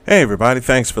Hey everybody,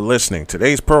 thanks for listening.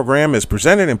 Today's program is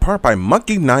presented in part by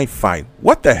Monkey Knife Fight.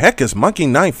 What the heck is Monkey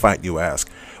Knife Fight, you ask?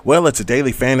 Well, it's a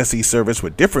daily fantasy service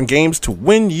with different games to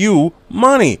win you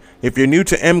money. If you're new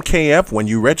to MKF, when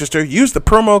you register, use the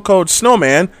promo code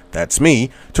SNOWMAN, that's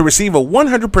me, to receive a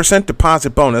 100%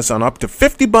 deposit bonus on up to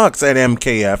 $50 at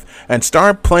MKF and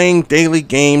start playing daily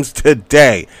games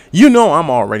today. You know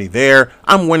I'm already there.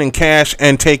 I'm winning cash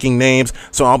and taking names,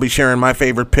 so I'll be sharing my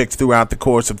favorite picks throughout the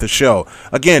course of the show.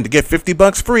 Again, to get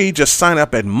 $50 free, just sign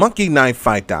up at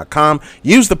monkeyknifefight.com.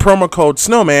 Use the promo code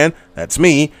SNOWMAN, that's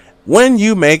me, when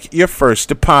you make your first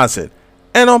deposit.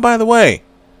 And oh, by the way,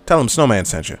 tell them Snowman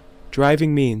sent you.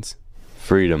 Driving means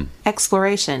freedom,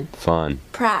 exploration, fun,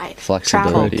 pride,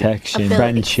 flexibility, protection, ability,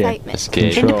 friendship,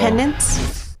 escape,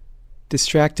 independence.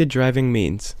 Distracted driving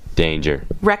means danger,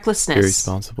 recklessness,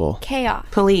 irresponsible, chaos,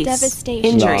 police, devastation,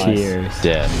 injury, tears,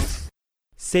 death.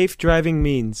 Safe driving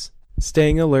means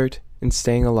staying alert and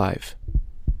staying alive.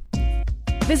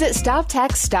 Visit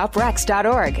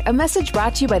StopTextsStopWrecks.org, a message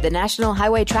brought to you by the National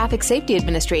Highway Traffic Safety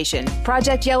Administration,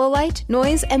 Project Yellow Light,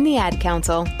 Noise, and the Ad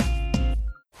Council.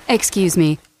 Excuse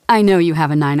me, I know you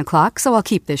have a 9 o'clock, so I'll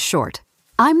keep this short.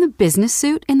 I'm the business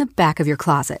suit in the back of your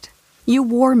closet. You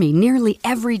wore me nearly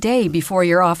every day before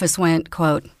your office went,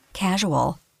 quote,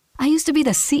 casual. I used to be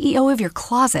the CEO of your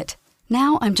closet.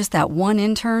 Now I'm just that one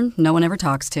intern no one ever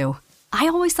talks to. I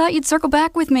always thought you'd circle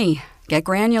back with me, get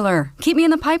granular, keep me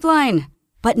in the pipeline.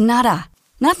 But nada.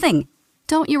 Nothing.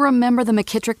 Don't you remember the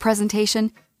McKittrick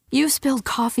presentation? You spilled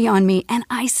coffee on me, and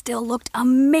I still looked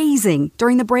amazing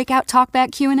during the breakout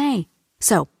talkback Q&A.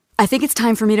 So, I think it's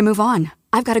time for me to move on.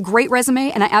 I've got a great resume,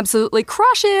 and I absolutely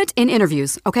crush it in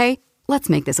interviews, okay? Let's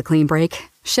make this a clean break.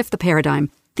 Shift the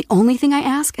paradigm. The only thing I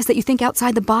ask is that you think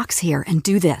outside the box here and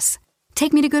do this.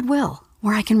 Take me to Goodwill,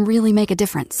 where I can really make a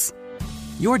difference.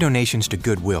 Your donations to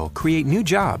Goodwill create new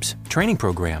jobs, training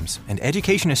programs, and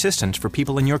education assistance for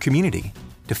people in your community.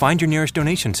 To find your nearest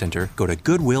donation center, go to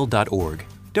goodwill.org.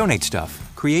 Donate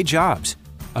stuff. Create jobs.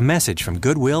 A message from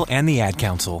Goodwill and the Ad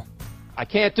Council. I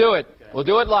can't do it. We'll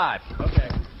do it live.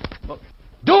 Okay.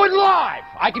 Do it live!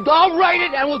 I'll write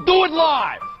it and we'll do it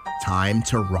live! Time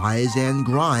to rise and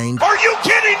grind. Are you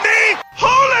kidding me?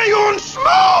 Holy on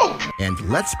smoke! And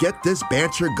let's get this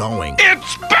banter going.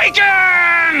 It's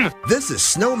bacon! This is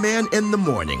Snowman in the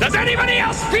Morning. Does anybody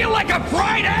else feel like a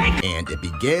fried egg? And it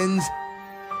begins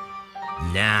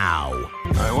now.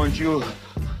 I want you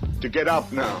to get up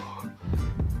now.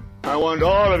 I want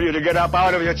all of you to get up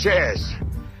out of your chairs.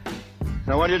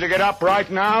 I want you to get up right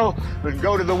now and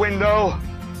go to the window,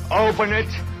 open it,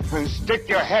 and stick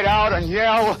your head out and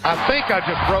yell, I think I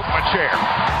just broke my chair.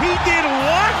 He did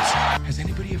what? Has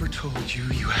anybody ever told you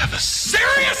you have a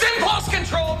serious impulse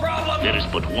control problem? There is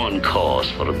but one cause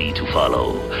for me to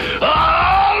follow.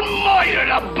 Almighty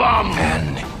the Bum!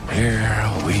 And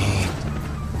here we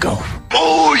go.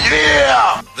 Oh,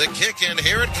 yeah! The kick, and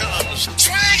here it comes.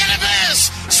 Swing and a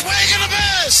miss! Swing and a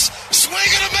miss!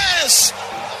 Swing and a miss!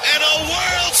 And a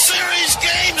World Series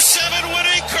Game 7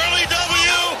 winning Curly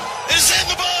W is in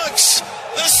the books.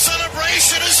 The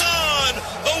celebration is on.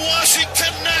 The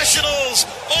Washington Nationals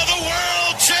are the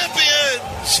world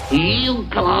champions. You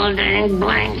golden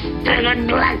blank staggered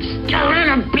black skeleton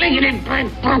of blinking black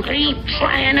punk are you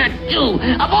trying to do?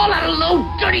 Of all that low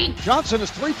dirty... Johnson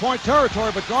is three-point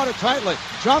territory, but guarded tightly.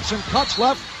 Johnson cuts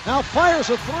left, now fires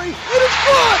a three. It is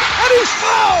good, and he's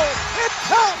fouled. It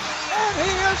counts, and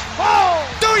he is fouled.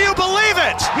 Do you believe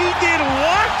it? He did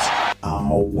what?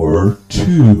 Hour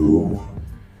 2.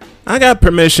 I got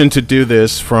permission to do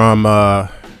this from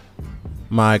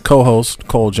my co-host,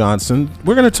 Cole Johnson.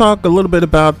 We're going to talk a little bit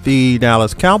about the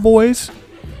Dallas Cowboys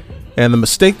and the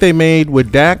mistake they made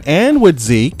with Dak and with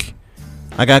Zeke.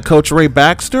 I got Coach Ray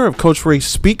Baxter of Coach Ray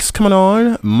Speaks coming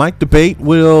on. Mike Debate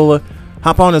will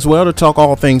hop on as well to talk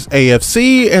all things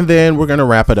AFC, and then we're going to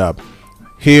wrap it up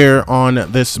here on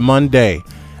this Monday.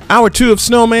 Hour 2 of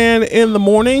Snowman in the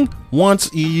Morning wants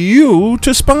you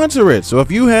to sponsor it. So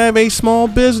if you have a small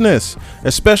business,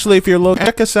 especially if you're local,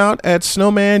 check us out at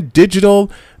Snowman Digital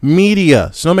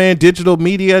Media,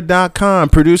 snowmandigitalmedia.com,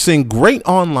 producing great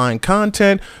online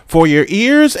content for your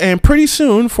ears and pretty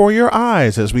soon for your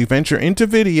eyes as we venture into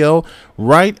video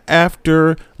right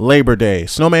after Labor Day.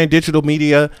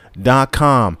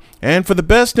 snowmandigitalmedia.com. And for the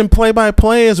best in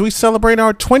play-by-play as we celebrate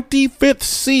our 25th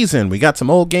season, we got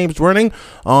some old games running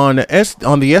on the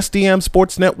SDM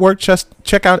Sports Network. Just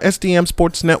check out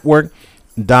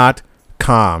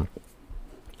sdmsportsnetwork.com.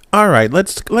 All right,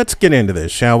 let's get into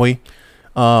this, shall we?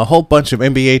 A whole bunch of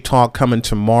NBA talk coming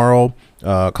tomorrow.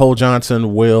 Cole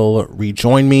Johnson will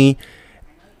rejoin me.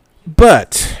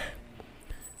 But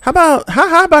how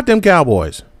about them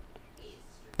Cowboys?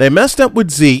 They messed up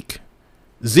with Zeke.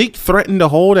 Zeke threatened to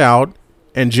hold out,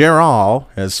 and Gerald,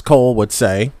 as Cole would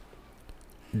say,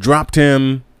 dropped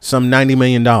him some $90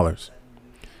 million.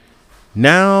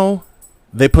 Now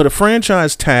they put a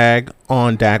franchise tag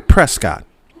on Dak Prescott.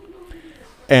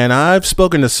 And I've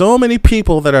spoken to so many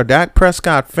people that are Dak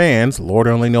Prescott fans, Lord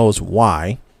only knows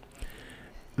why,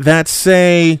 that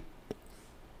say,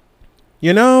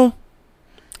 you know,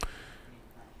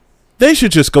 they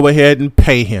should just go ahead and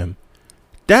pay him.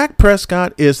 Dak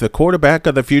Prescott is the quarterback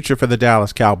of the future for the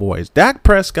Dallas Cowboys. Dak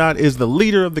Prescott is the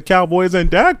leader of the Cowboys, and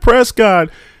Dak Prescott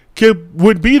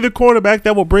would be the quarterback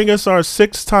that will bring us our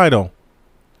 6th title.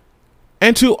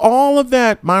 And to all of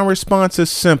that, my response is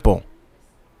simple.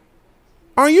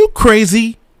 Are you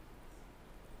crazy?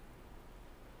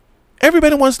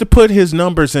 Everybody wants to put his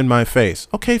numbers in my face.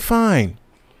 Okay, fine.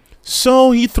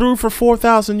 So he threw for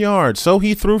 4,000 yards. So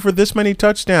he threw for this many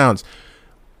touchdowns.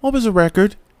 What was the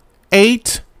record?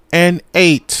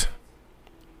 8-8.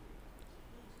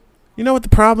 You know what the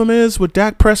problem is with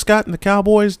Dak Prescott and the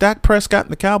Cowboys? Dak Prescott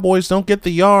and the Cowboys don't get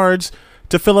the yards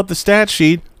to fill up the stat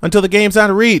sheet until the game's out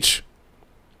of reach.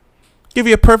 Give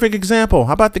you a perfect example.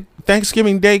 How about the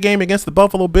Thanksgiving Day game against the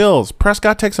Buffalo Bills?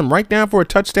 Prescott takes them right down for a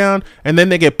touchdown, and then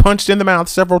they get punched in the mouth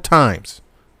several times.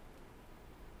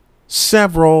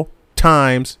 Several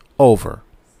times over.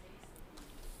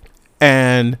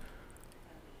 And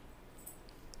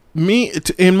me,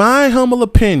 in my humble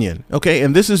opinion, okay,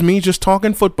 and this is me just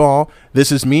talking football. This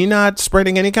is me not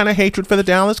spreading any kind of hatred for the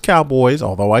Dallas Cowboys,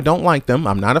 although I don't like them.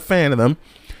 I'm not a fan of them.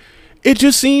 It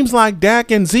just seems like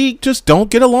Dak and Zeke just don't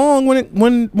get along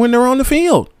when they're on the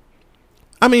field.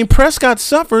 I mean, Prescott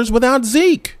suffers without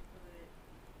Zeke.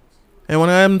 And when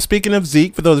I'm speaking of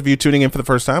Zeke, for those of you tuning in for the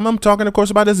first time, I'm talking, of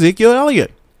course, about Ezekiel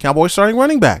Elliott, Cowboys starting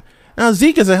running back. Now,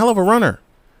 Zeke is a hell of a runner.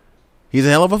 He's a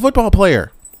hell of a football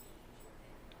player.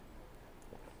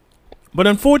 But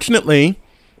unfortunately,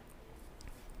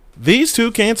 these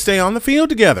two can't stay on the field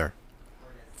together.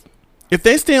 If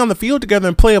they stay on the field together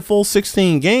and play a full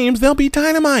 16 games, they'll be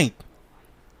dynamite.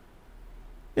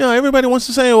 You know, everybody wants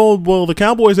to say, oh, well, the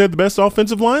Cowboys had the best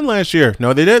offensive line last year.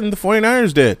 No, they didn't. The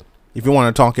 49ers did. If you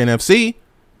want to talk NFC,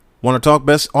 want to talk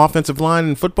best offensive line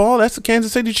in football, that's the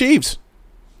Kansas City Chiefs.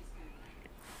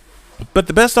 But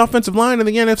the best offensive line in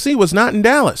the NFC was not in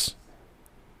Dallas.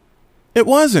 It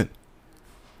wasn't.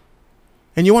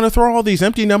 And you want to throw all these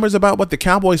empty numbers about what the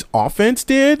Cowboys offense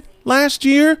did last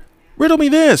year? Riddle me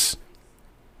this.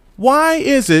 Why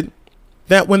is it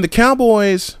that when the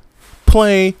Cowboys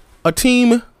play a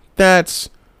team that's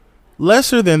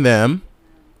lesser than them,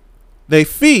 they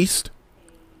feast,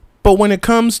 but when it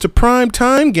comes to prime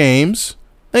time games,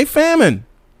 they famine?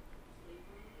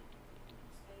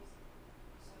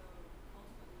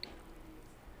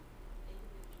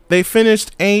 They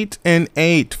finished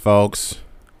 8-8, folks.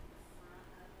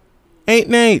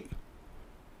 8-8.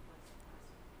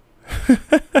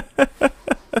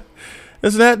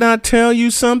 Does that not tell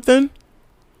you something?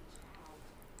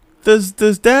 Does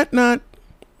that not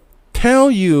tell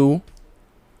you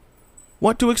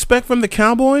what to expect from the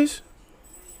Cowboys?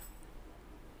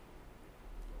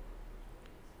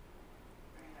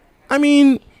 I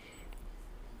mean,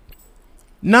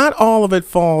 not all of it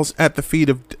falls at the feet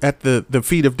of the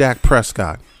feet of Dak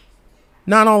Prescott.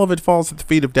 Not all of it falls at the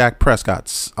feet of Dak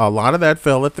Prescott. A lot of that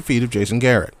fell at the feet of Jason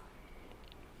Garrett.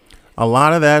 A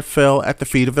lot of that fell at the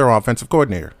feet of their offensive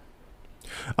coordinator.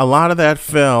 A lot of that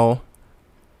fell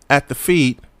at the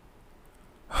feet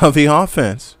of the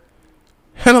offense.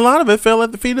 And a lot of it fell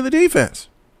at the feet of the defense.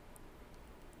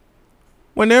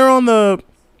 When they're on the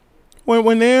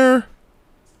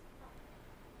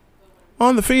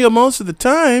field most of the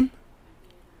time,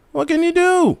 what can you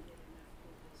do?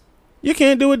 You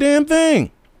can't do a damn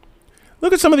thing.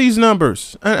 Look at some of these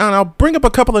numbers. And I'll bring up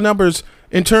a couple of numbers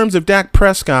in terms of Dak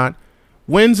Prescott,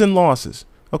 wins and losses.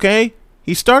 Okay?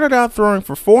 He started out throwing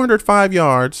for 405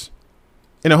 yards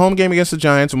in a home game against the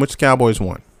Giants in which the Cowboys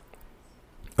won.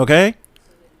 Okay?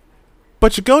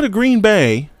 But you go to Green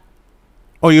Bay,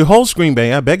 or you host Green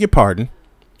Bay, I beg your pardon,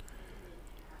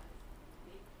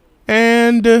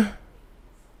 and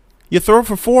he throws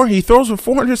for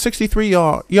 463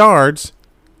 yards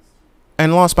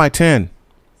and lost by 10.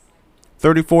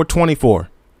 34-24.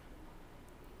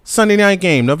 Sunday night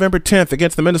game, November 10th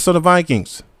against the Minnesota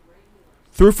Vikings.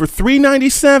 Threw for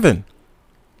 397.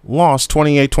 Lost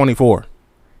 28-24.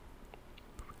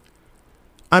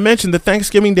 I mentioned the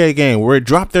Thanksgiving Day game where it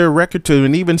dropped their record to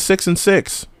an even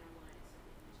 6-6.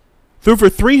 Threw for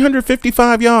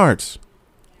 355 yards.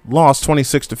 Lost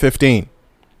 26-15.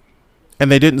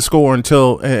 And they didn't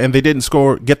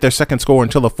get their second score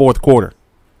until the fourth quarter,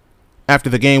 after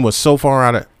the game was so far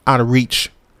out of reach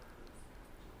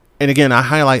And again, I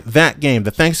highlight that game,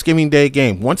 the Thanksgiving Day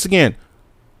game. Once again,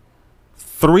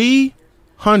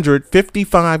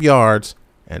 355 yards,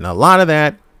 and a lot of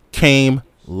that came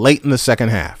late in the second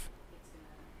half.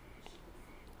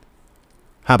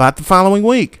 How about the following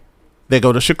week? They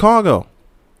go to Chicago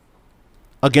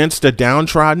against a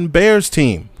downtrodden Bears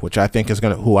team, who I think is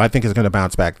going to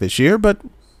bounce back this year, but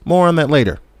more on that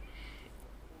later.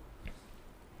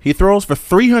 He throws for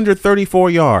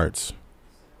 334 yards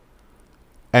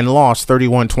and lost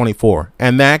 31-24,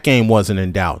 and that game wasn't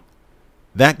in doubt.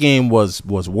 That game was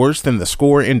worse than the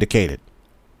score indicated.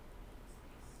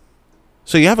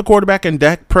 So you have a quarterback in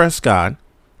Dak Prescott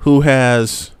who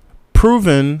has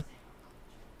proven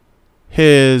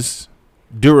his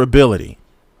durability.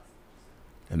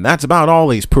 And that's about all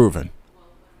he's proven.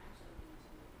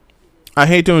 I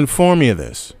hate to inform you of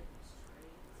this.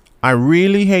 I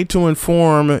really hate to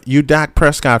inform you Dak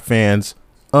Prescott fans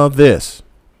of this.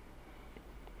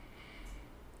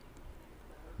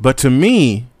 But to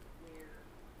me,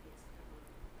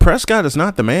 Prescott is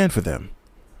not the man for them.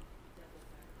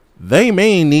 They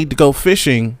may need to go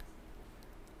fishing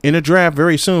in a draft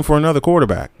very soon for another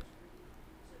quarterback.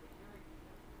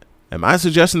 Am I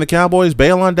suggesting the Cowboys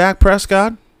bail on Dak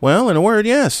Prescott? Well, in a word,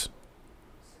 yes.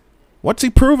 What's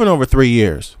he proven over 3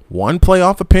 years? 1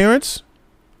 playoff appearance?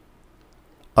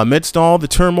 Amidst all the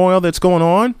turmoil that's going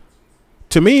on?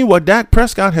 To me, what Dak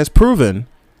Prescott has proven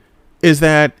is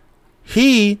that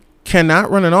he cannot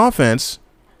run an offense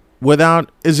without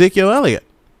Ezekiel Elliott,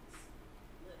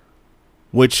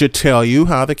 which should tell you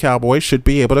how the Cowboys should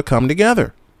be able to come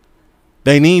together.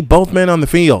 They need both men on the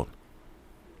field.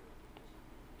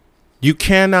 You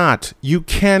cannot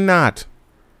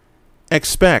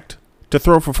expect to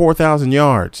throw for 4,000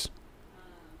 yards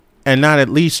and not at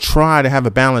least try to have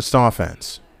a balanced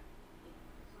offense.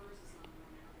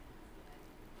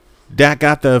 Dak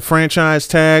got the franchise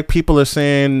tag. People are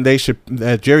saying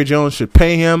Jerry Jones should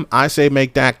pay him. I say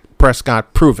make Dak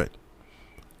Prescott prove it.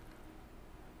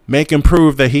 Make him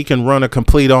prove that he can run a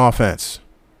complete offense.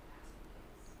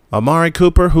 Amari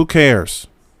Cooper, who cares?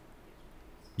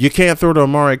 You can't throw to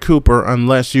Amari Cooper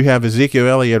unless you have Ezekiel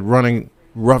Elliott running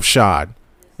roughshod,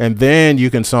 and then you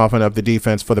can soften up the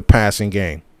defense for the passing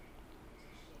game.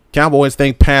 Cowboys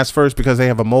think pass first because they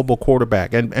have a mobile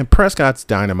quarterback, and Prescott's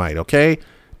dynamite, okay?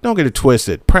 Don't get it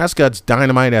twisted. Prescott's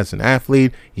dynamite as an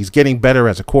athlete. He's getting better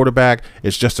as a quarterback.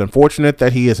 It's just unfortunate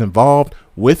that he is involved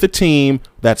with a team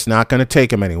that's not going to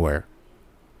take him anywhere,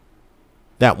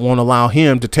 that won't allow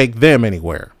him to take them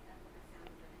anywhere.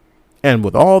 And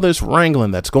with all this wrangling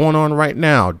that's going on right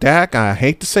now, Dak, I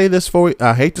hate to say this,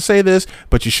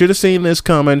 but you should have seen this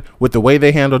coming with the way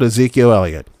they handled Ezekiel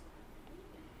Elliott.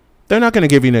 They're not going to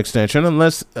give you an extension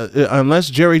unless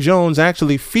Jerry Jones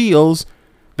actually feels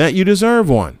that you deserve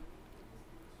one.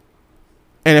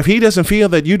 And if he doesn't feel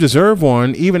that you deserve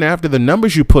one, even after the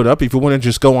numbers you put up, if you want to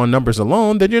just go on numbers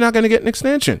alone, then you're not going to get an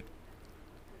extension.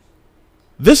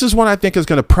 This is what I think is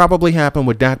going to probably happen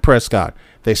with Dak Prescott.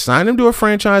 They sign him to a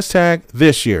franchise tag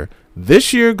this year.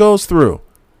 This year goes through.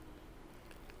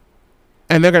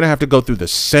 And they're going to have to go through the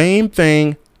same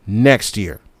thing next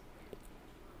year.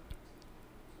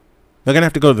 They're going to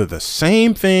have to go through the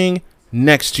same thing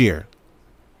next year.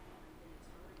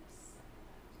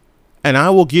 And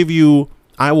I will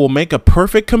make a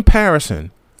perfect comparison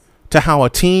to how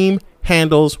a team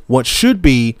handles what should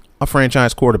be a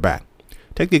franchise quarterback.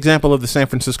 Take the example of the San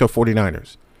Francisco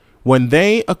 49ers. When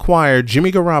they acquired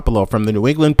Jimmy Garoppolo from the New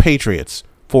England Patriots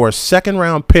for a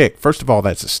second-round pick, first of all,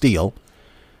 that's a steal.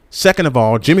 Second of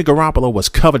all, Jimmy Garoppolo was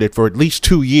coveted for at least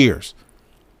 2 years.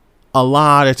 A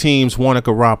lot of teams wanted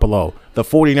Garoppolo. The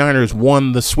 49ers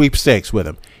won the sweepstakes with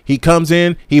him. He comes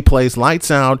in, he plays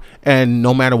lights out, and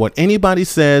no matter what anybody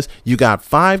says, you got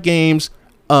 5 games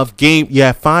of game.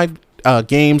 Yeah, 5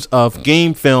 games of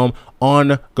game film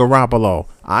on Garoppolo.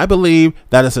 I believe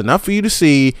that is enough for you to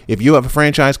see if you have a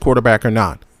franchise quarterback or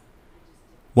not.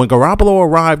 When Garoppolo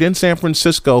arrived in San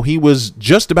Francisco, he was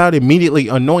just about immediately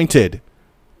anointed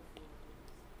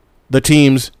the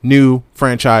team's new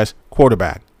franchise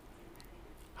quarterback.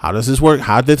 How does this work?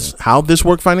 How this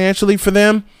work financially for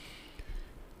them?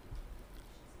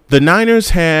 The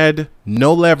Niners had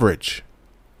no leverage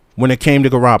when it came to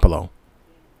Garoppolo.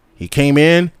 He came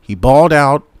in, he balled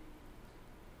out,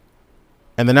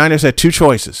 and the Niners had 2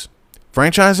 choices: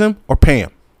 franchise him or pay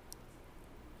him.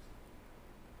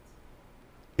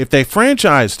 If they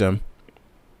franchised him,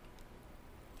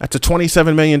 that's a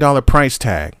 $27 million price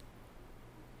tag.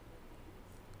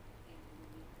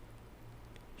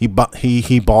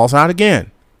 He balls out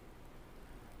again.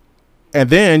 And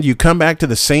then you come back to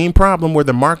the same problem where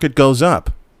the market goes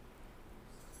up.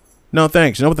 No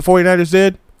thanks. You know what the 49ers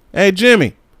did? Hey,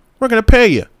 Jimmy, we're going to pay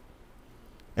you.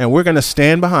 And we're going to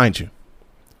stand behind you.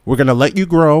 We're going to let you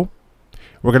grow.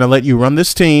 We're going to let you run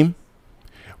this team.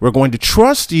 We're going to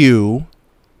trust you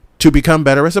to become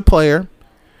better as a player.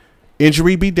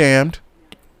 Injury be damned.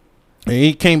 And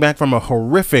he came back from a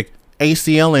horrific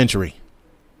ACL injury.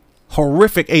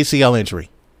 Horrific ACL injury.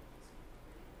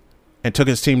 And took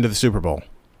his team to the Super Bowl.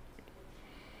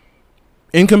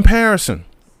 In comparison.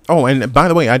 Oh, and by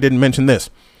the way, I didn't mention this.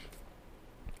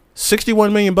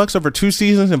 $61 million over 2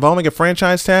 seasons involving a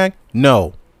franchise tag?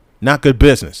 No, not good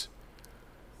business.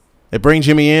 They bring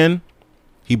Jimmy in.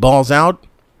 He balls out.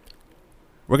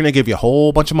 We're going to give you a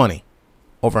whole bunch of money.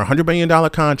 Over a $100 million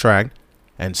contract.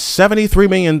 And $73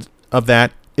 million of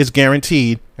that is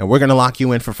guaranteed. And we're going to lock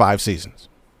you in for 5 seasons.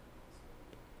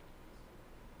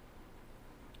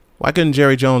 Why couldn't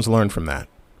Jerry Jones learn from that?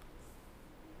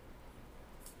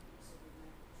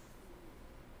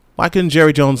 Why couldn't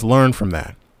Jerry Jones learn from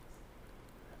that?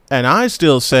 And I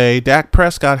still say Dak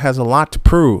Prescott has a lot to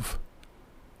prove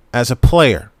as a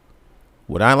player.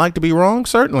 Would I like to be wrong?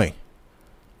 Certainly.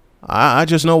 I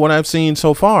just know what I've seen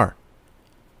so far.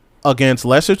 Against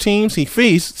lesser teams, he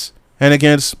feasts. And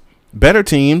against better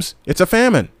teams, it's a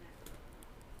famine.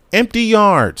 Empty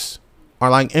yards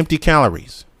are like empty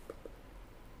calories.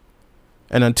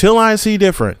 And until I see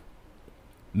different,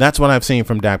 that's what I've seen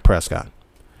from Dak Prescott.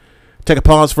 Take a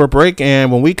pause for a break,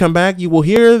 and when we come back, you will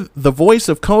hear the voice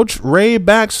of Coach Ray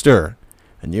Baxter,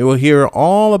 and you will hear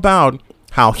all about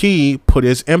how he put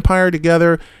his empire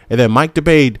together, and then Mike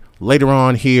Debate later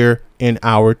on here in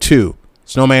hour 2.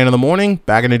 Snowman in the morning,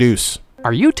 back in the deuce.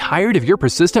 Are you tired of your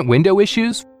persistent window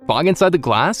issues? Fog inside the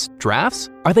glass? Drafts?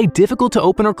 Are they difficult to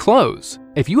open or close?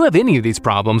 If you have any of these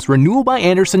problems, Renewal by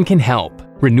Andersen can help.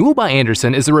 Renewal by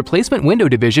Andersen is the replacement window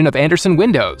division of Andersen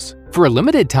Windows. For a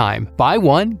limited time, buy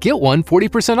one, get one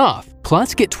 40% off.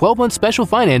 Plus, get 12-month special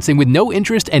financing with no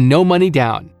interest and no money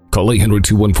down. Call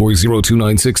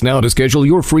 800-214-0296 now to schedule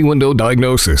your free window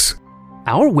diagnosis.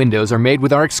 Our windows are made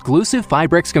with our exclusive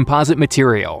Fibrex composite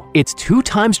material. It's 2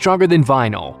 times stronger than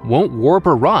vinyl, won't warp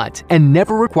or rot, and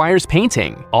never requires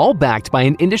painting. All backed by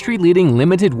an industry-leading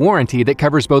limited warranty that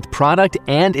covers both product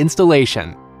and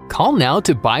installation. Call now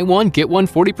to buy one, get one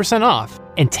 40% off,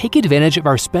 and take advantage of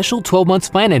our special 12 months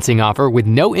financing offer with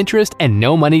no interest and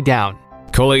no money down.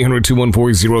 Call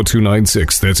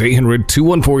 800-214-0296. That's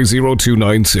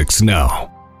 800-214-0296 now.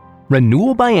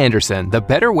 Renewal by Andersen, the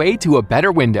better way to a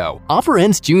better window. Offer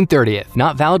ends June 30th.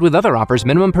 Not valid with other offers.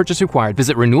 Minimum purchase required.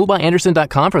 Visit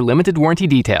renewalbyandersen.com for limited warranty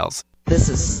details. This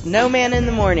is Snowman in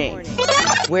the Morning,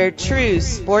 where true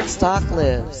sports talk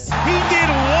lives. He did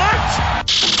what?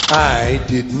 I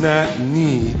did not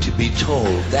need to be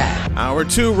told that. Hour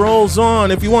 2 rolls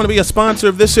on. If you want to be a sponsor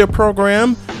of this here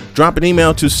program, drop an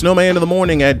email to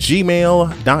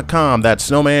snowmaninthemorning@gmail.com. That's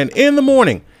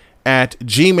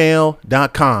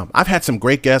snowmaninthemorning@gmail.com. I've had some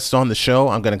great guests on the show.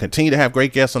 I'm going to continue to have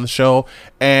great guests on the show.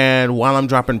 And while I'm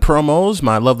dropping promos,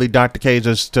 my lovely Dr. K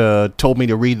just told me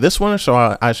to read this one,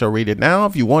 so I shall read it now.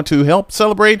 If you want to help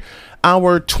celebrate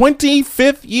our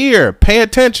 25th year, pay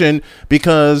attention,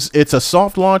 because it's a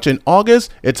soft launch in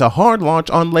August. It's a hard launch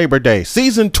on Labor Day.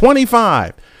 Season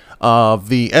 25 of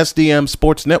the SDM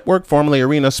Sports Network, formerly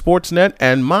Arena Sportsnet,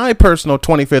 and my personal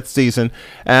 25th season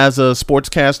as a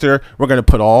sportscaster. We're going to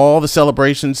put all the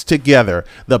celebrations together.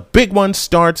 The big one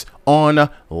starts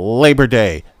on Labor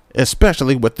Day,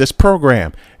 especially with this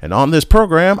program. And on this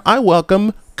program, I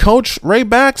welcome Coach Ray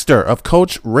Baxter of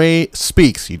Coach Ray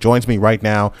Speaks. He joins me right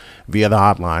now via the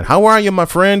hotline. How are you, my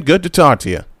friend? Good to talk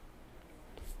to you.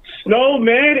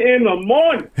 Snowman in the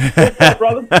morning. What's up,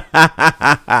 brother?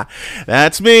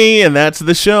 That's me, and that's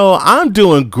the show. I'm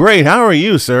doing great. How are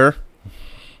you, sir?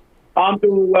 I'm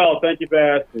doing well. Thank you for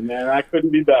asking, man. I couldn't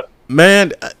be better.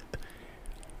 Man,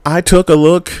 I took a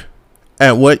look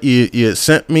at what you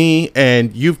sent me,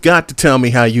 and you've got to tell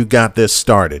me how you got this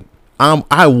started.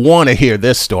 I want to hear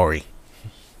this story.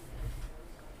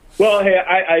 Well, hey,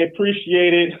 I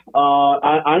appreciate it.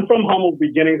 I'm from humble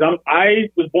beginnings.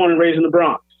 I was born and raised in the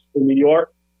Bronx, in New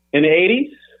York, in the 80s.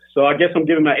 So I guess I'm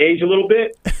giving my age a little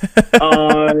bit.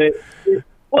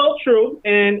 Well, true.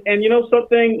 And you know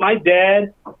something? My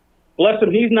dad, bless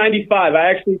him, he's 95.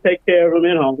 I actually take care of him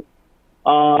at home.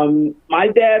 My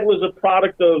dad was a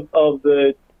product of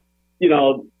the,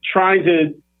 trying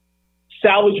to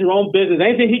salvage your own business.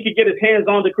 Anything he could get his hands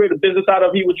on to create a business out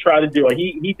of, he would try to do it.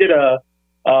 He did a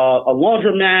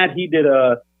laundromat. He did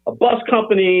a bus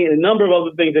company, and a number of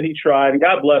other things that he tried. And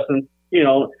God bless him.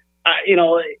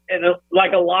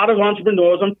 Like a lot of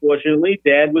entrepreneurs, unfortunately,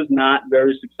 Dad was not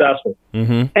very successful.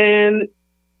 Mm-hmm. And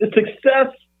the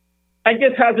success, I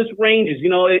guess, has its ranges.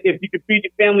 If you could feed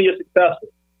your family, you're successful.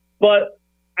 But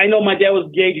I know my dad was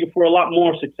gauging for a lot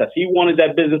more success. He wanted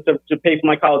that business to pay for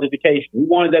my college education. He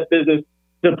wanted that business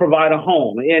to provide a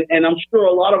home. And I'm sure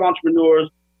a lot of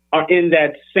entrepreneurs are in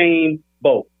that same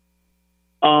boat.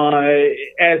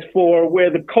 As for where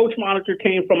the coach moniker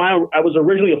came from, I was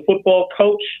originally a football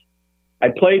coach. I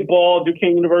played ball at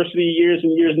Duquesne University years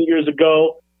and years and years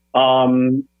ago.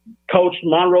 Coached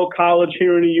Monroe College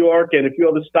here in New York and a few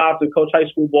other stops and coached high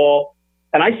school ball.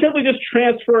 And I simply just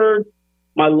transferred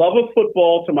my love of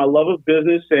football to my love of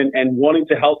business and wanting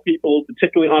to help people,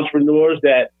 particularly entrepreneurs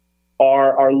that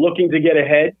are looking to get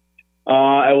ahead.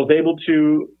 I was able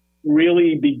to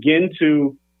really begin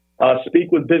to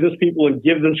speak with business people and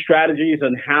give them strategies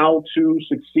on how to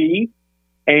succeed.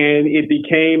 And it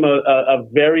became a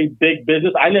very big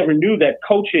business. I never knew that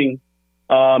coaching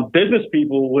business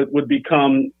people would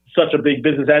become such a big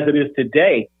business as it is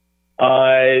today.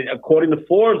 According to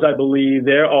Forbes, I believe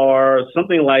there are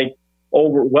something like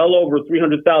well over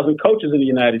 300,000 coaches in the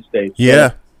United States.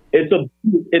 Yeah. So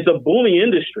it's a booming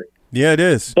industry. Yeah, it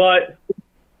is. But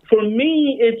for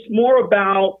me, it's more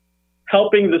about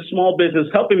helping the small business,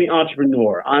 helping the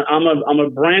entrepreneur. I'm a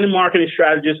brand and marketing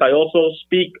strategist. I also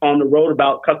speak on the road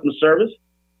about customer service.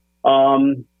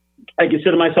 I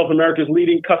consider myself America's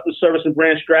leading customer service and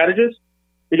brand strategist,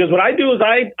 because what I do is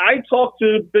I talk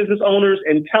to business owners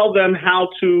and tell them how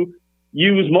to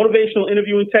use motivational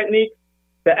interviewing techniques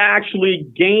to actually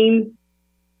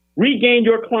regain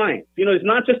your clients. You know, it's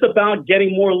not just about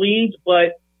getting more leads,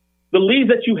 but the leads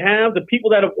that you have, the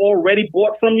people that have already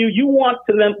bought from you, you want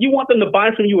them to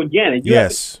buy from you again. And you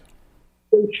have to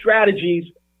build strategies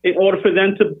in order for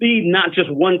them to be not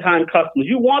just one-time customers.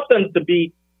 You want them to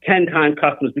be 10-time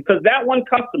customers, because that one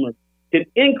customer can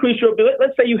increase your ability.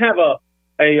 Let's say you have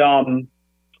maybe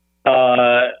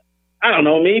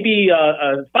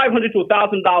a $500 to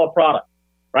 $1,000 product,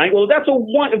 right? Well,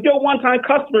 if you're a one-time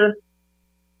customer,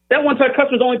 that one-time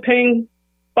customer is only paying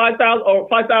 $5,000 or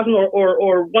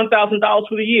 $1,000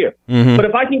 for the year. Mm-hmm. But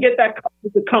if I can get that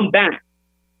customer to come back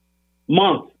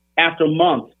month after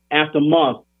month after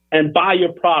month and buy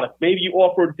your product, maybe you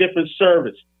offer a different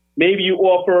service, maybe you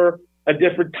offer a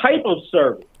different type of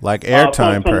service, like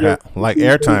airtime, perhaps. Like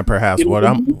airtime, perhaps. Like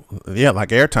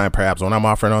airtime, perhaps. When I'm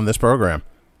offering on this program.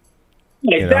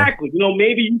 Exactly.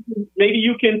 Maybe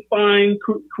you can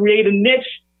create a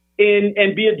niche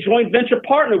and be a joint venture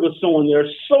partner with someone. There are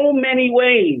so many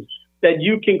ways that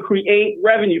you can create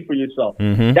revenue for yourself.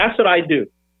 Mm-hmm. That's what I do.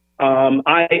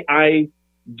 I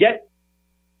get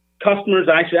customers.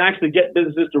 I actually get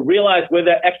businesses to realize where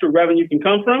that extra revenue can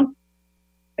come from,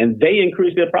 and they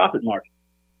increase their profit margin.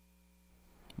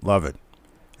 Love it.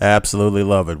 Absolutely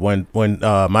love it. When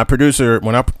my producer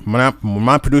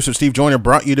Steve Joyner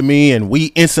brought you to me, and we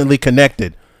instantly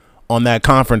connected on that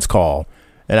conference call,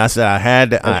 and I said I had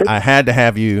to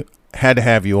have you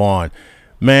on,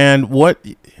 man. What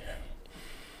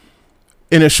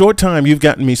in a short time you've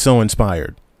gotten me so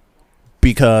inspired,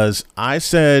 because I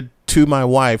said to my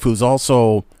wife, who's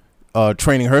also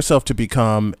training herself to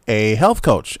become a health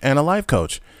coach and a life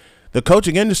coach, the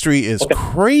coaching industry is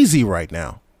crazy right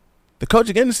now. The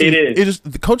coaching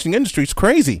industry is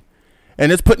crazy,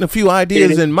 and it's putting a few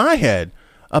ideas in my head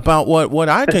about what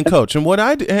I can coach and what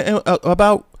I do,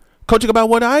 about coaching about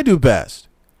what I do best.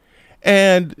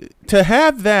 And to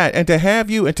have that, and to have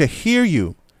you, and to hear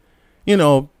you,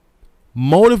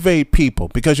 motivate people,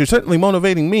 because you're certainly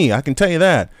motivating me. I can tell you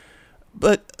that.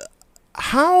 But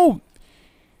how?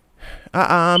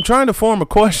 I'm trying to form a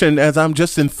question as I'm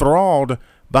just enthralled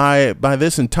by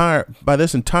this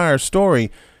entire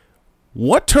story.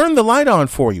 What turned the light on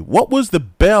for you? What was the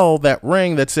bell that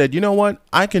rang that said, you know what,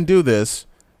 I can do this,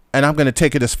 and I'm going to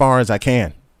take it as far as I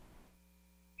can?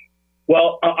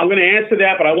 Well, I'm going to answer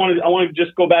that, but I want to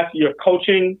just go back to your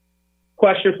coaching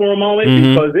question for a moment,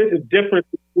 because there's a difference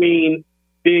between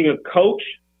being a coach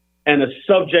and a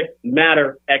subject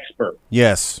matter expert.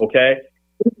 Yes. Okay.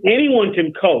 Anyone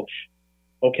can coach.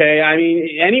 Okay. I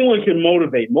mean, anyone can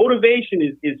motivate.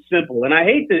 Motivation is simple. And I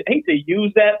hate to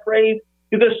use that phrase,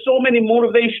 because there's so many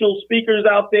motivational speakers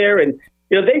out there, and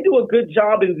they do a good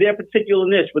job in their particular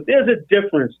niche. But there's a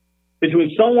difference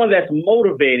between someone that's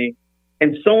motivating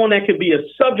and someone that can be a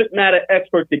subject matter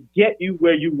expert to get you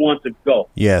where you want to go.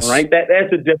 Yes. All right.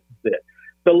 That's the difference there.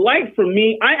 The light for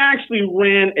me, I actually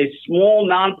ran a small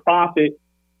nonprofit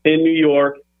in New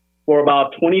York for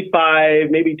about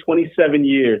 25, maybe 27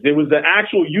 years. It was an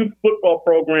actual youth football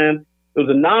program. It was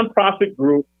a nonprofit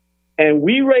group, and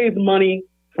we raised money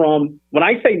from, when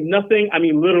I say nothing, I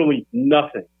mean literally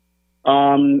nothing.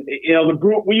 The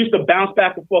group, we used to bounce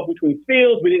back and forth between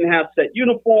fields. We didn't have set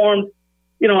uniforms.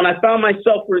 and I found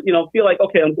myself, feel like,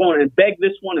 okay, I'm going and beg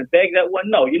this one and beg that one.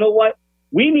 No, you know what?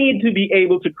 We need to be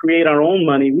able to create our own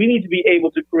money. We need to be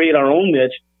able to create our own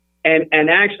niche and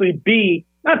actually be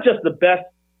not just the best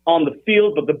on the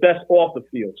field, but the best off the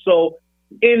field. So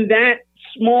in that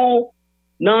small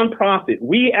nonprofit,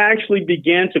 we actually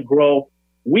began to grow.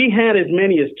 We had as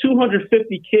many as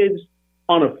 250 kids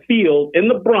on a field in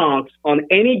the Bronx on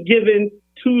any given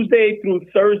Tuesday through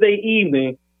Thursday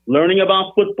evening, learning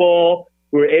about football.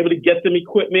 We were able to get them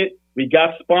equipment. We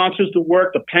got sponsors to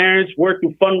work. The parents worked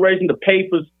through fundraising to pay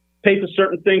for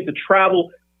certain things, to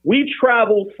travel. We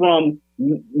traveled from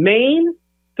Maine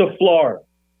to Florida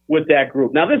with that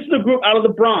group. Now, this is a group out of the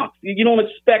Bronx. You don't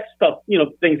expect stuff,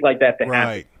 things like that to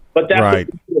happen. But that's what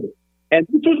we did. And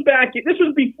this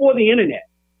was before the internet.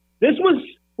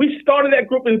 We started that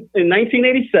group in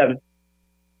 1987.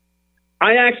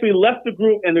 I actually left the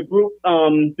group, and the group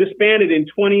disbanded in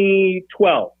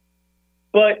 2012.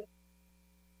 But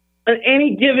on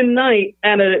any given night,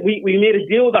 we made a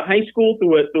deal with a high school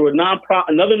through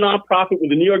another nonprofit with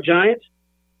the New York Giants.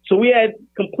 So we had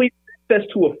complete access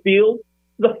to a field.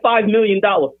 It was a $5 million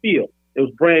field. It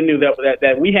was brand new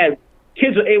that we had.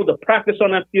 Kids were able to practice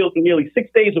on that field for nearly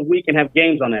 6 days a week and have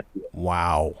games on that field.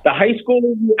 Wow. The high school,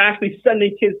 we were actually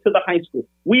sending kids to the high school.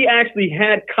 We actually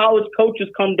had college coaches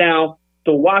come down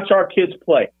to watch our kids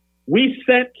play. We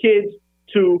sent kids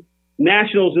to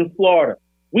nationals in Florida.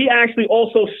 We actually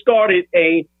also started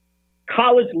a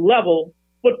college-level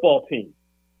football team.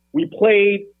 We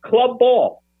played club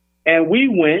ball, and we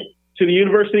went to the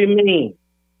University of Maine,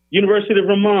 University of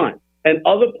Vermont, and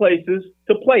other places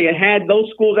to play, and had those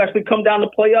schools actually come down to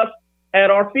play us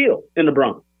at our field in the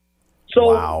Bronx.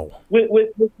 So wow. with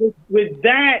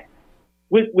that,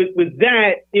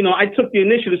 I took the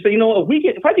initiative to say,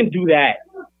 if I can do that,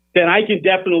 then I can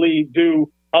definitely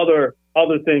do other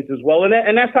things as well.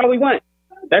 And that's how we went.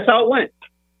 That's how it went.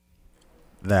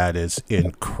 That is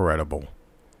incredible.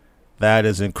 That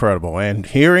is incredible. And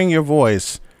hearing your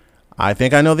voice, I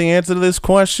think I know the answer to this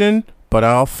question, but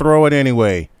I'll throw it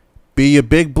anyway. Be you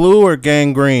Big Blue or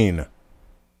Gang Green?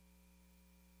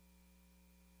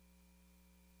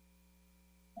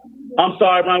 I'm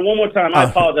sorry, Brian. One more time. I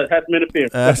apologize. Had some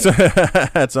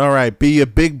interference. That's all right. Be you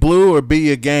Big Blue or be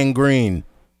you Gang Green?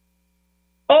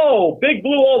 Oh, Big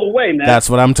Blue all the way, man. That's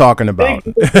what I'm talking about.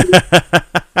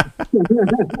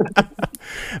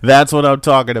 That's what I'm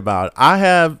talking about. I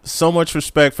have so much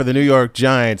respect for the New York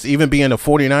Giants, even being a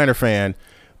 49er fan,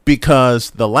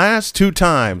 because the last two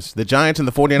times the Giants and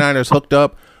the 49ers hooked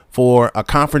up for a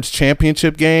conference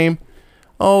championship game,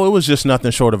 it was just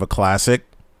nothing short of a classic.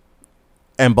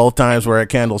 And both times were at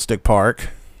Candlestick Park.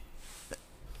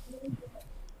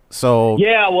 So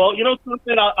yeah, well,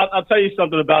 something. I'll tell you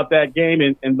something about that game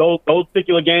and those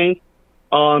particular games.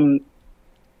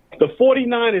 The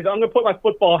 49ers. I'm going to put my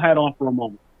football hat on for a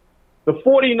moment. The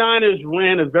 49ers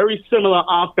ran a very similar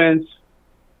offense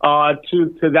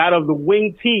to that of the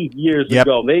wing T years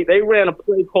ago. They ran a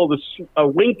play called a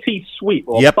wing T sweep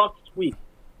or a buck sweep.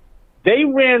 They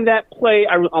ran that play.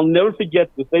 I'll never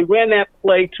forget this. They ran that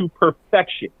play to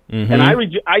perfection, and I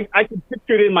can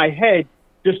picture it in my head,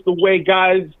 just the way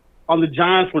guys on the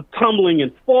Giants were tumbling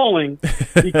and falling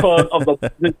because of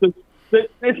the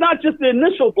it's not just the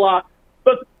initial block,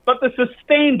 but the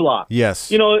sustained block. Yes,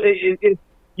 Vince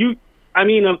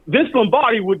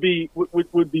Lombardi would be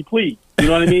pleased. You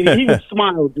know what I mean? He would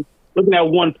smile just looking at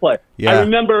one play. Yeah. I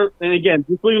remember, and again,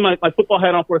 just leaving my football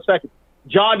hat on for a second.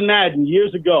 John Madden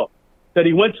years ago said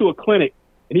he went to a clinic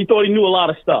and he thought he knew a lot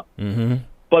of stuff. Mm-hmm.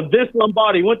 But Vince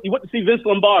Lombardi, he went to see Vince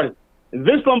Lombardi. And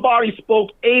Vince Lombardi spoke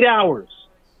 8 hours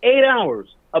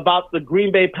about the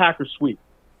Green Bay Packers sweep.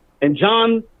 And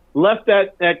John left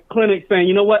that clinic saying,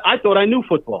 you know what, I thought I knew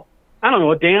football. I don't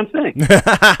know a damn thing.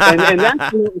 and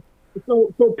that's,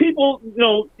 so people,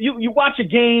 you watch a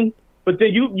game, but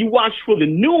then you watch for the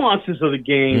nuances of the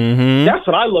game. Mm-hmm. That's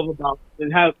what I love about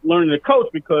and learning to coach,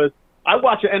 because I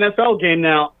watch an NFL game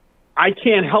now. I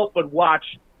can't help but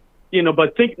watch,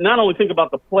 but not only think about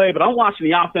the play, but I'm watching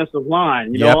the offensive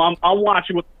line. I'm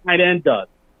watching what the tight end does.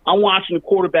 I'm watching the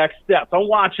quarterback steps. I'm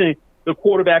watching the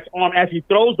quarterback's arm as he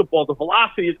throws the ball. The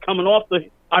velocity is coming off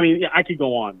I could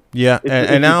go on. Yeah,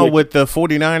 and now with the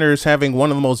 49ers having one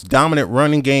of the most dominant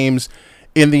running games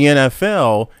in the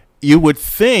NFL, you would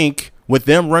think with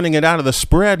them running it out of the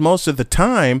spread most of the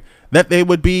time that they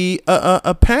would be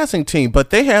a passing team. But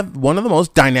they have one of the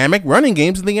most dynamic running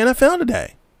games in the NFL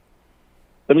today.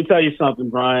 Let me tell you something,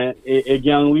 Brian.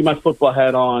 Again, leave my football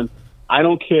hat on. I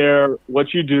don't care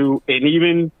what you do. And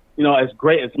even, as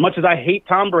much as I hate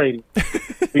Tom Brady,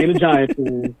 being a Giants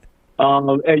fan,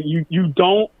 And you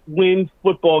don't win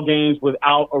football games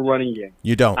without a running game.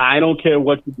 You don't. I don't care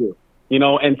what you do. You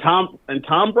know, and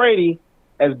Tom Brady,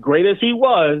 as great as he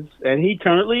was, and he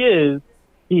currently is,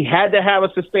 he had to have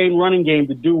a sustained running game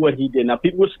to do what he did. Now,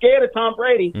 people were scared of Tom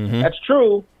Brady. Mm-hmm. That's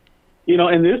true. You know,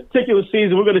 in this particular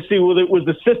season, we're going to see whether it was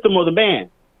the system or the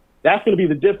man. That's going to be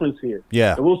the difference here.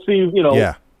 Yeah. And we'll see, you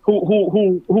know,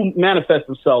 who manifests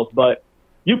themselves. But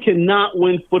you cannot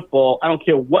win football, I don't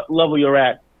care what level you're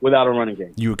at, without a running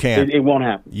game. You can't. It won't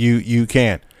happen. You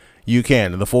can't. You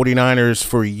can. The 49ers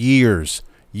for years,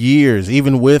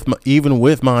 even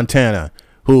with Montana,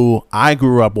 who I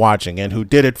grew up watching and who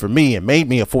did it for me and made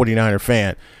me a 49er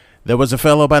fan. There was a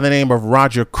fellow by the name of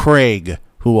Roger Craig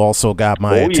who also got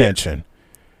my attention.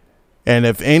 Yeah. And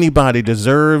if anybody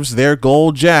deserves their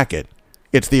gold jacket,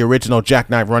 it's the original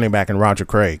jackknife running back in Roger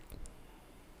Craig.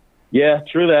 Yeah,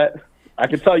 true that. I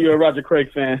can tell you're a Roger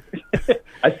Craig fan.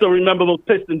 I still remember those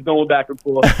Pistons going back and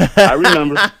forth. I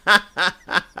remember.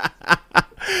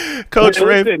 Coach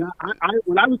Ray. Listen,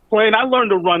 when I was playing, I learned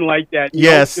to run like that.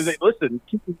 Yes. Because listen,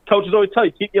 coaches always tell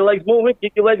you, keep your legs moving,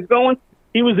 keep your legs going.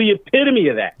 He was the epitome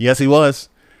of that. Yes, he was.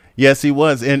 Yes, he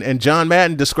was. And John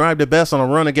Madden described it best on a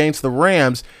run against the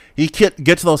Rams. He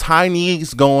gets those high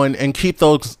knees going and keep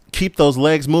those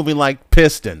legs moving like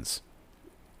pistons.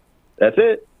 That's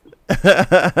it.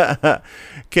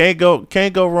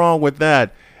 Can't go wrong with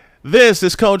that. This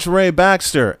is Coach Ray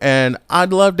Baxter, and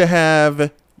I'd love to have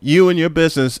you and your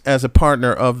business as a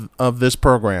partner of this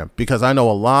program, because I know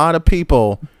a lot of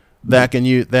people that can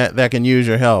use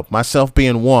your help, myself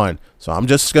being one. So I'm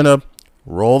just gonna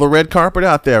roll the red carpet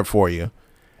out there for you,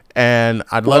 and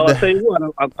I'll tell you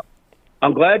what,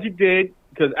 I'm glad you did,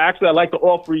 because actually I'd like to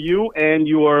offer you and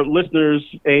your listeners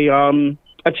a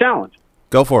challenge.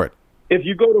 Go for it. If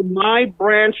you go to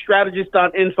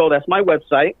mybrandstrategist.info, that's my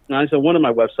website. It's one of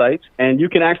my websites, and you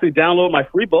can actually download my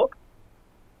free book.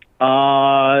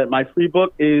 My free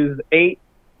book is 8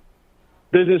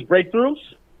 Business Breakthroughs.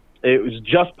 It was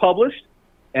just published,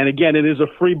 and again, it is a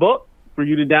free book for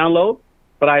you to download.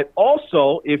 But I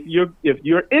also, if you're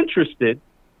interested,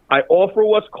 I offer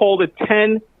what's called a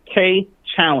 10K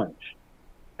challenge.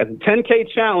 And the 10K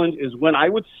challenge is when I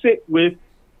would sit with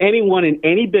anyone in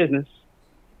any business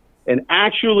and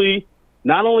actually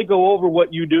not only go over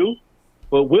what you do,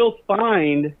 but we'll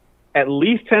find at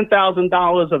least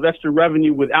 $10,000 of extra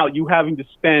revenue without you having to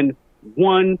spend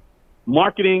one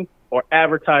marketing or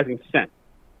advertising cent.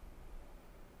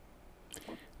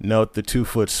 Note the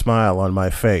 2-foot smile on my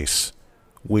face.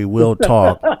 We will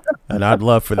talk, and I'd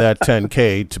love for that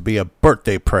 10K to be a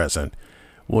birthday present.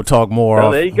 We'll talk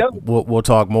more. There you go. We'll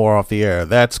talk more off the air.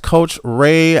 That's Coach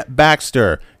Ray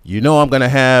Baxter. You know I'm going to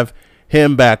have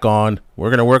him back on. We're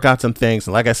going to work out some things.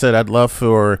 And like I said, I'd love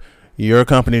for your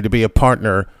company to be a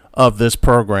partner of this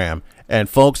program. And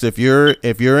folks, if you're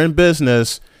in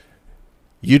business,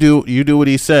 you do what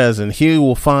he says, and he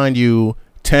will find you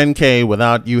 10K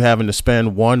without you having to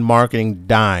spend one marketing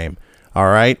dime. All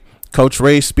right.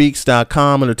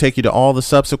 CoachRaySpeaks.com. It'll take you to all the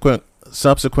subsequent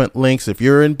links. If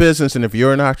you're in business and if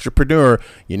you're an entrepreneur,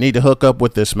 you need to hook up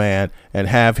with this man and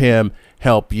have him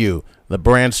help you. The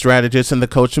brand strategist and the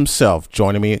coach himself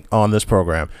joining me on this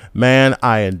program. Man,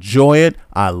 I enjoy it.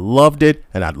 I loved it,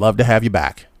 and I'd love to have you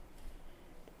back.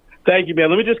 Thank you, man.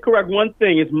 Let me just correct one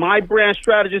thing. It's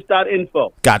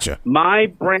mybrandstrategist.info. Gotcha.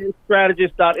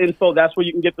 Mybrandstrategist.info. That's where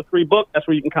you can get the free book. That's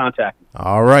where you can contact me.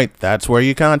 All right. That's where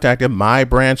you contact him.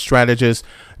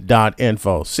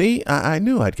 Mybrandstrategist.info. See, I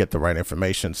knew I'd get the right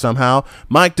information somehow.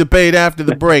 Mike Debate after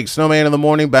the break. Snowman in the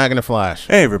morning, back in a flash.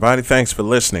 Hey, everybody. Thanks for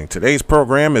listening. Today's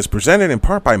program is presented in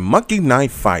part by Monkey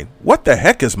Knife Fight. What the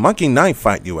heck is Monkey Knife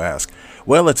Fight, you ask?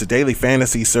 Well, it's a daily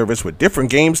fantasy service with different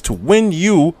games to win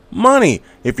you money.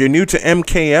 If you're new to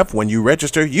MKF, when you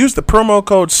register, use the promo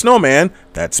code SNOWMAN,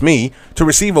 that's me, to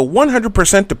receive a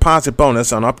 100% deposit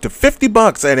bonus on up to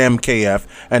 $50 at MKF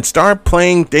and start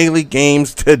playing daily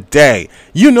games today.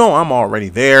 You know I'm already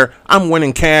there. I'm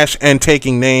winning cash and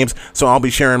taking names, so I'll be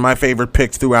sharing my favorite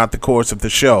picks throughout the course of the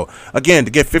show. Again,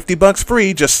 to get $50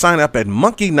 free, just sign up at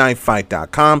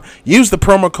monkeyknifefight.com. Use the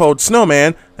promo code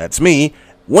SNOWMAN, that's me,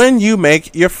 when you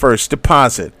make your first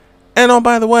deposit. And oh,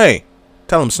 by the way,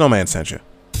 tell them Snowman sent you.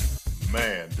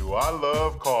 Man, do I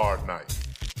love card night.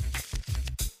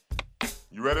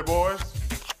 You ready, boys?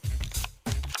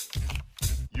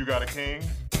 You got a king?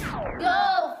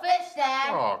 Go, fish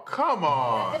dad. Oh, come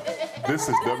on. This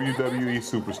is WWE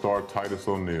superstar Titus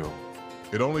O'Neil.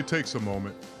 It only takes a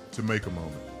moment to make a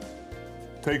moment.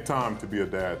 Take time to be a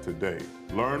dad today.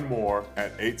 Learn more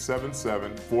at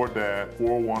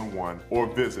 877-4DAD-411 or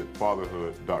visit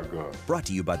fatherhood.gov. Brought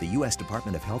to you by the U.S.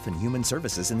 Department of Health and Human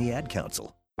Services and the Ad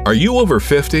Council. Are you over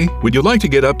 50? Would you like to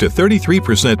get up to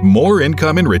 33% more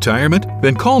income in retirement?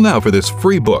 Then call now for this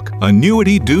free book,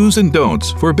 Annuity Do's and Don'ts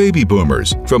for Baby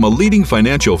Boomers, from a leading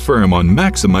financial firm on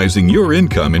maximizing your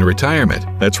income in retirement.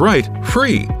 That's right,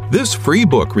 free. This free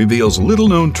book reveals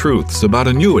little-known truths about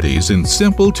annuities in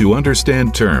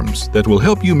simple-to-understand terms that will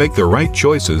help you make the right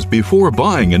choices before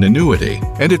buying an annuity.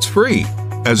 And it's free.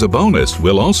 As a bonus,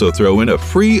 we'll also throw in a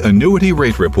free annuity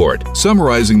rate report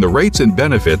summarizing the rates and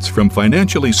benefits from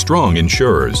financially strong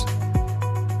insurers.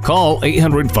 Call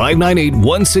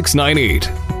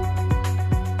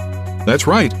 800-598-1698. That's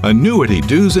right, Annuity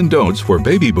Do's and Don'ts for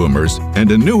Baby Boomers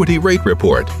and Annuity Rate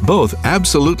Report, both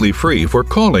absolutely free for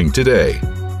calling today.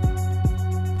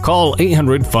 Call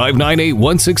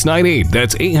 800-598-1698.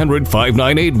 That's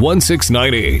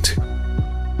 800-598-1698.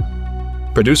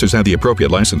 Producers have the appropriate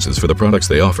licenses for the products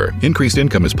they offer. Increased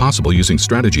income is possible using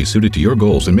strategies suited to your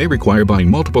goals and may require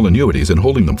buying multiple annuities and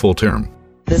holding them full term.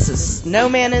 This is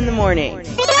Snowman in the Morning.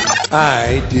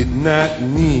 I did not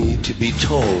need to be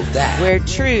told that. Where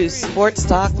true sports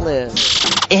talk lives.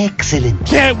 Excellent.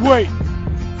 Can't wait.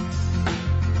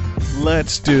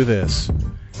 Let's do this.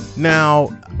 Now,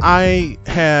 I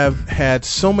have had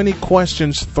so many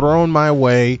questions thrown my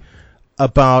way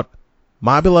about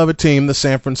my beloved team, the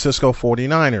San Francisco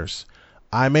 49ers.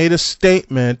 I made a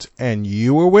statement, and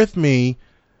you were with me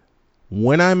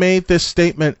when I made this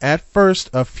statement at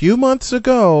first a few months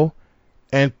ago,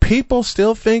 and people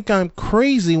still think I'm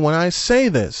crazy when I say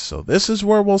this. So this is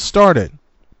where we'll start it.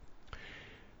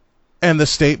 And the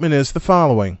statement is the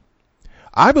following.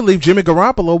 I believe Jimmy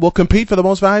Garoppolo will compete for the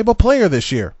most valuable player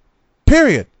this year.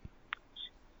 Period.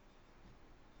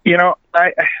 You know,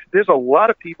 there's a lot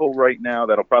of people right now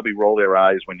that'll probably roll their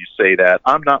eyes when you say that.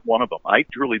 I'm not one of them. I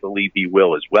truly believe he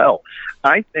will as well.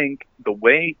 I think the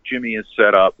way Jimmy is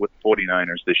set up with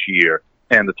 49ers this year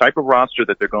and the type of roster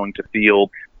that they're going to field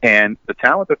and the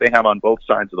talent that they have on both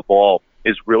sides of the ball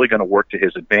is really going to work to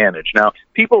his advantage. Now,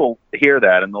 people hear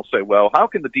that and they'll say, well, how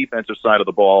can the defensive side of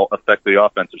the ball affect the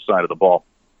offensive side of the ball?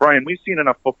 Brian, we've seen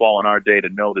enough football in our day to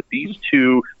know that these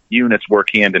two units work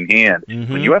hand in hand.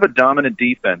 Mm-hmm. When you have a dominant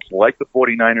defense like the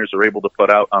 49ers are able to put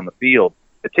out on the field,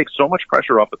 it takes so much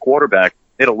pressure off the quarterback.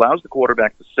 It allows the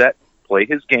quarterback to play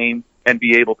his game, and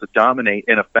be able to dominate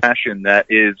in a fashion that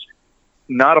is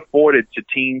not afforded to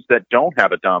teams that don't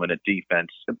have a dominant defense.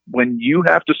 When you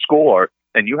have to score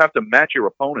and you have to match your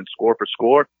opponent score for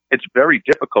score, it's very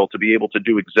difficult to be able to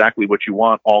do exactly what you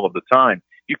want all of the time.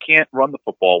 You can't run the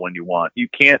football when you want. You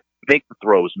can't make the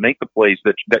throws, make the plays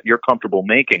that you're comfortable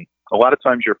making. A lot of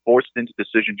times you're forced into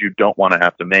decisions you don't want to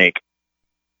have to make.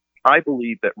 I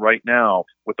believe that right now,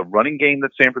 with the running game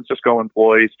that San Francisco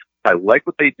employs, I like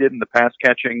what they did in the pass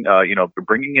catching,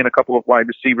 bringing in a couple of wide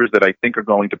receivers that I think are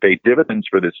going to pay dividends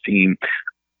for this team.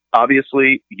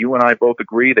 Obviously, you and I both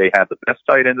agree they have the best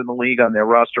tight end in the league on their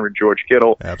roster in George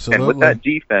Kittle. Absolutely. And with that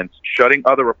defense, shutting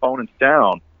other opponents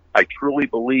down, I truly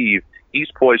believe he's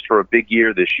poised for a big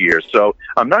year this year. So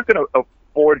I'm not going to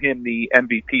afford him the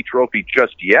MVP trophy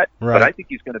just yet, but I think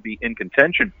he's going to be in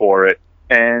contention for it.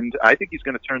 And I think he's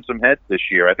going to turn some heads this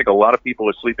year. I think a lot of people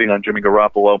are sleeping on Jimmy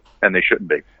Garoppolo, and they shouldn't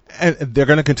be. And they're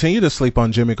going to continue to sleep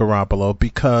on Jimmy Garoppolo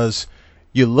because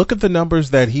you look at the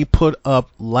numbers that he put up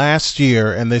last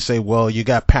year, and they say, well, you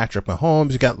got Patrick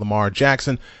Mahomes, you got Lamar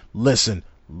Jackson. Listen,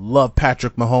 love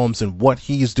Patrick Mahomes and what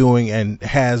he's doing and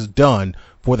has done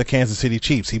for the Kansas City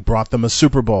Chiefs. He brought them a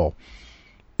Super Bowl.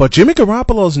 But Jimmy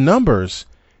Garoppolo's numbers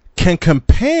can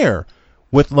compare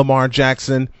with Lamar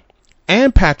Jackson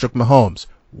and Patrick Mahomes.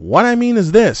 What I mean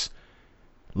is this.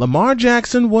 Lamar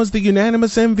Jackson was the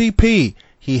unanimous MVP.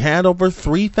 He had over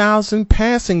 3,000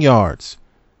 passing yards.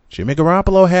 Jimmy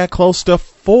Garoppolo had close to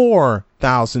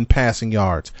 4,000 passing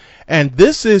yards. And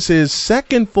this is his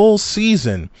second full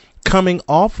season coming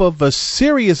off of a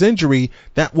serious injury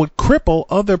that would cripple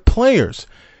other players.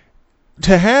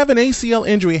 To have an ACL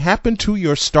injury happen to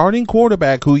your starting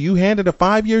quarterback who you handed a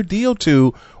 5-year deal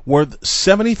to worth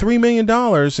 $73 million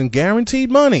in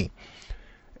guaranteed money,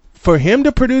 for him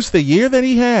to produce the year that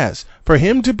he has, for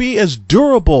him to be as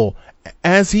durable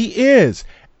as he is,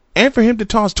 and for him to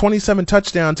toss 27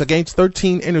 touchdowns against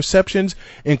 13 interceptions,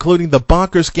 including the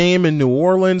bonkers game in New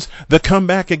Orleans, the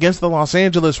comeback against the Los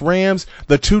Angeles Rams,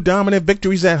 the 2 dominant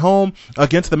victories at home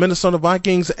against the Minnesota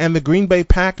Vikings and the Green Bay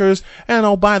Packers. And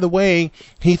oh, by the way,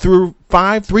 he threw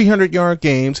 5 300-yard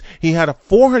games. He had a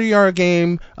 400-yard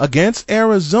game against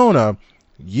Arizona.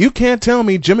 You can't tell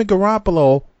me Jimmy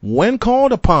Garoppolo, when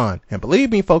called upon, and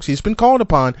believe me, folks, he's been called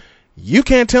upon, you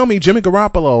can't tell me Jimmy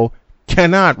Garoppolo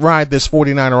cannot ride this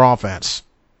 49er offense.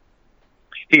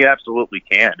 He absolutely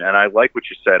can. And I like what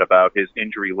you said about his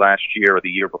injury last year or the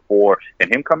year before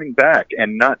and him coming back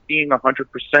and not being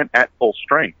 100% at full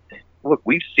strength. Look,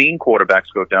 we've seen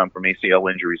quarterbacks go down from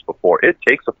ACL injuries before. It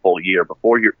takes a full year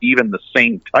before you're even the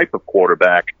same type of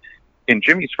quarterback. In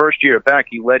Jimmy's first year back,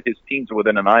 he led his team to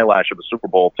within an eyelash of a Super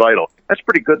Bowl title. That's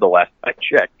pretty good the last I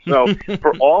checked. So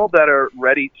for all that are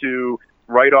ready to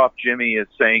write off Jimmy as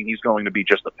saying he's going to be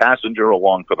just a passenger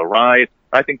along for the ride,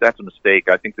 I think that's a mistake.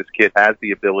 I think this kid has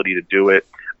the ability to do it.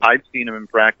 I've seen him in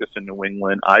practice in New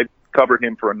England. I've covered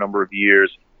him for a number of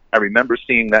years. I remember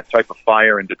seeing that type of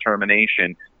fire and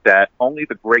determination that only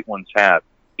the great ones have.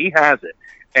 He has it.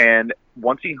 And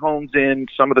once he hones in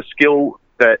some of the skill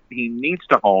that he needs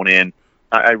to hone in,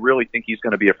 I really think he's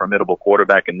going to be a formidable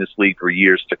quarterback in this league for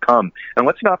years to come. And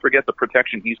let's not forget the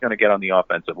protection he's going to get on the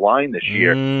offensive line this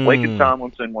year. Laken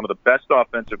Tomlinson, one of the best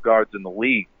offensive guards in the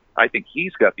league, I think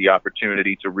he's got the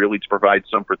opportunity to really provide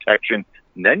some protection.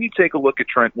 And then you take a look at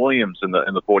Trent Williams in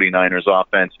the 49ers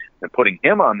offense and putting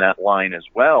him on that line as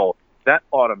well, that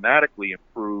automatically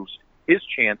improves his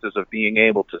chances of being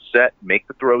able to make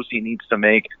the throws he needs to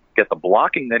make, get the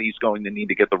blocking that he's going to need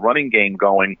to get the running game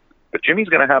going. But Jimmy's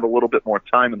going to have a little bit more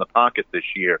time in the pocket this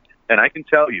year. And I can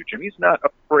tell you, Jimmy's not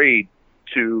afraid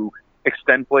to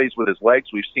extend plays with his legs.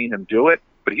 We've seen him do it,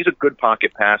 but he's a good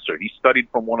pocket passer. He studied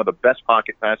from one of the best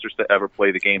pocket passers to ever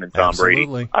play the game in Tom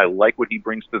Brady. I like what he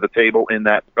brings to the table in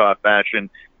that fashion,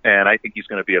 and I think he's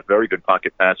going to be a very good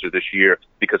pocket passer this year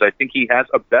because I think he has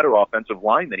a better offensive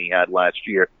line than he had last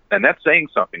year, and that's saying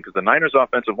something because the Niners'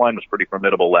 offensive line was pretty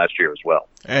formidable last year as well.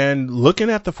 And looking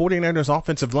at the 49ers'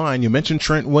 offensive line, you mentioned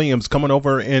Trent Williams coming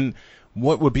over in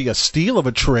what would be a steal of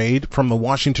a trade from the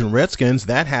Washington Redskins.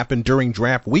 That happened during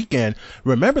draft weekend.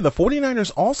 Remember, the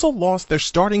 49ers also lost their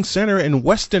starting center in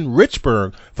Weston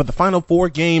Richburg for the final 4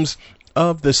 games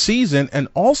of the season and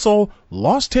also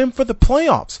lost him for the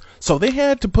playoffs. So they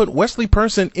had to put Wesley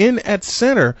Person in at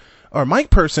center, or Mike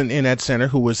Person in at center,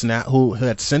 who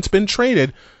had since been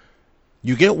traded.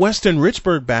 You get Weston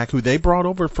Richburg back, who they brought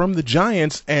over from the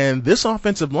Giants, and this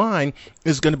offensive line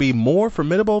is going to be more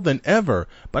formidable than ever.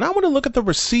 But I want to look at the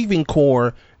receiving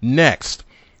core next.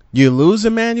 You lose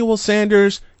Emmanuel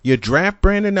Sanders, you draft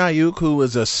Brandon Ayuk, who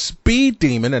is a speed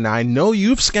demon, and I know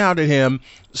you've scouted him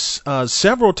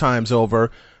several times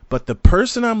over, but the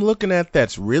person I'm looking at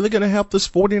that's really going to help this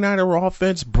 49er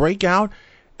offense break out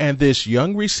and this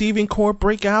young receiving core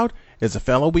break out is a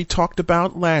fellow we talked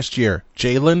about last year,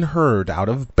 Jalen Hurd out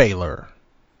of Baylor.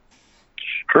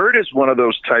 Hurd is one of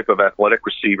those type of athletic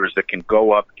receivers that can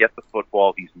go up, get the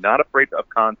football. He's not afraid of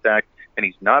contact, and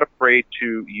he's not afraid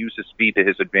to use his speed to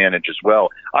his advantage as well.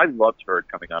 I loved Hurd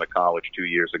coming out of college 2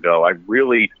 years ago. I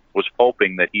really was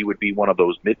hoping that he would be one of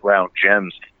those mid-round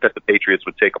gems that the Patriots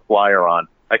would take a flyer on.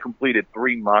 I completed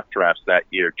 3 mock drafts that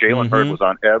year. Jalen Hurd was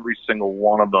on every single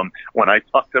one of them when I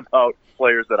talked about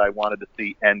players that I wanted to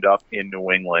see end up in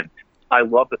New England. I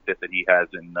love the fit that he has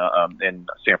in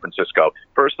San Francisco.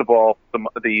 First of all,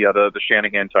 the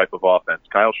Shanahan type of offense.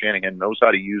 Kyle Shanahan knows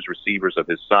how to use receivers of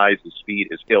his size, his speed,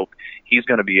 his ilk. He's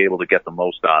going to be able to get the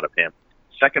most out of him.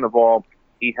 Second of all,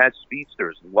 he has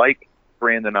speedsters like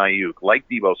Brandon Ayuk, like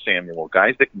Deebo Samuel,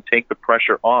 guys that can take the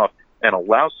pressure off and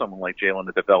allow someone like Jalen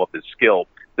to develop his skill.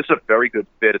 This is a very good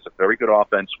fit. It's a very good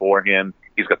offense for him.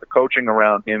 He's got the coaching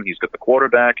around him. He's got the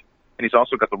quarterback. And he's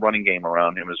also got the running game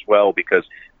around him as well, because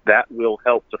that will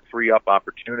help to free up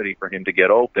opportunity for him to get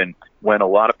open. When a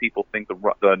lot of people think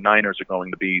the Niners are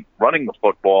going to be running the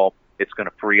football, it's going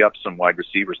to free up some wide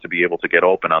receivers to be able to get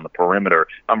open on the perimeter.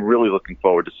 I'm really looking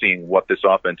forward to seeing what this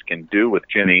offense can do with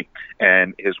Jimmy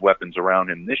and his weapons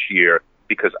around him this year,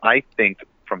 because I think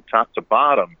from top to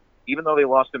bottom, even though they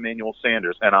lost Emmanuel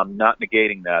Sanders, and I'm not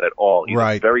negating that at all. He's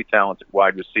a very talented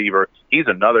wide receiver. He's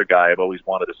another guy I've always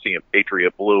wanted to see in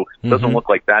Patriot blue. Doesn't look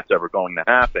like that's ever going to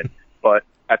happen. But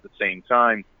at the same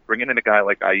time, bringing in a guy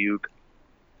like Ayuk,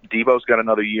 Deebo's got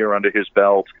another year under his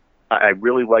belt. I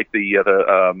really like the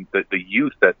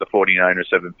youth that the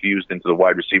 49ers have infused into the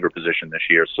wide receiver position this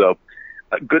year. So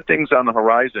good things on the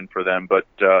horizon for them, but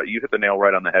you hit the nail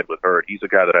right on the head with Hurd. He's a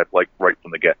guy that I've liked right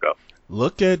from the get-go.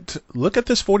 Look at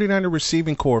this 49er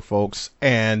receiving core, folks,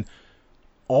 and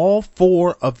all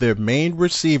 4 of their main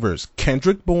receivers,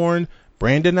 Kendrick Bourne,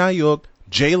 Brandon Ayuk,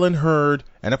 Jalen Hurd,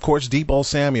 and of course Deebo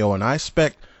Samuel. And I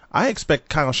expect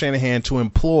Kyle Shanahan to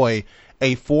employ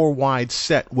a 4-wide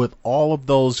set with all of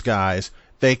those guys.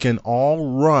 They can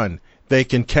all run. They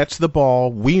can catch the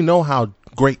ball. We know how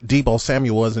great Deebo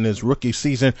Samuel was in his rookie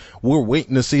season. We're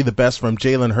waiting to see the best from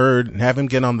Jalen Hurd and have him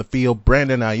get on the field.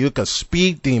 Brandon Ayuk, a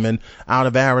speed demon out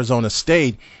of Arizona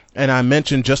State. And I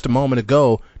mentioned just a moment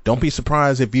ago, don't be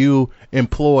surprised if you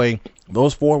employ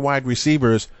those 4 wide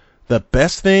receivers. The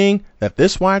best thing that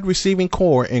this wide receiving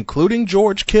core, including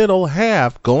George Kittle,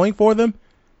 have going for them,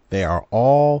 they are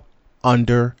all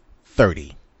under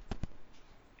 30.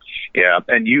 Yeah,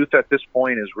 and youth at this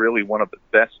point is really one of the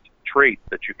best traits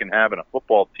that you can have in a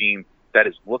football team that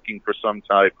is looking for some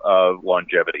type of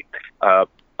longevity.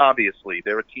 Obviously,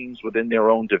 there are teams within their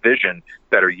own division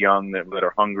that are young, that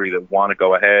are hungry, that want to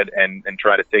go ahead and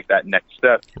try to take that next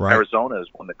step. Right. Arizona is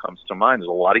one that comes to mind. There's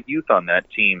a lot of youth on that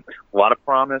team, a lot of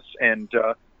promise, and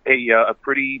a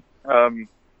pretty,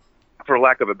 for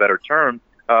lack of a better term,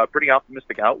 pretty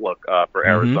optimistic outlook for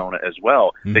Arizona as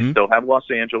well. They still have Los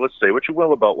Angeles. Say what you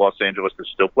will about Los Angeles. There's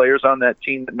still players on that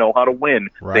team that know how to win.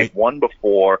 Right. They've won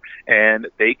before, and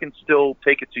they can still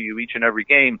take it to you each and every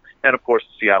game. And, of course,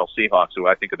 the Seattle Seahawks, who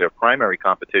I think are their primary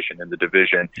competition in the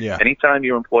division. Yeah. Anytime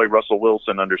you employ Russell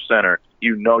Wilson under center,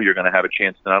 you know you're going to have a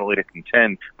chance to not only to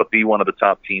contend, but be one of the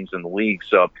top teams in the league.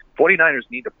 So 49ers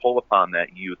need to pull upon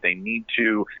that youth. They need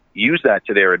to use that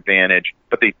to their advantage,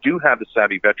 but they do have the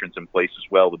savvy veterans in place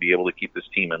as well to be able to keep this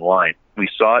team in line. We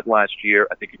saw it last year.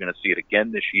 I think you're going to see it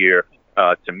again this year.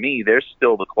 To me, they're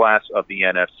still the class of the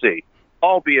NFC,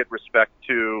 albeit respect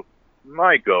to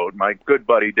my GOAT, my good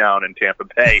buddy down in Tampa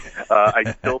Bay.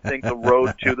 I still think the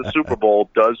road to the Super Bowl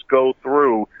does go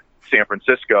through San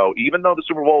Francisco, even though the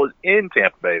Super Bowl is in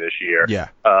Tampa Bay this year. Yeah.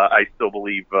 I still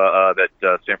believe that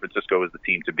San Francisco is the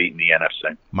team to beat in the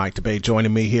NFC. Mike DeBay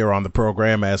joining me here on the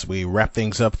program as we wrap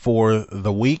things up for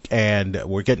the week, and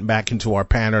we're getting back into our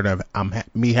pattern of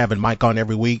me having Mike on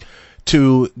every week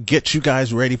to get you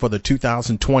guys ready for the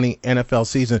 2020 NFL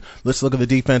season. Let's look at the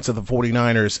defense of the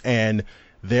 49ers, and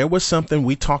there was something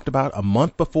we talked about a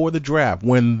month before the draft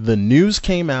when the news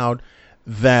came out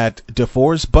that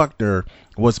DeForest Buckner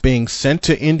was being sent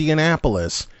to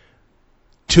Indianapolis.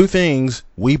 2 things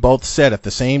we both said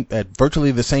at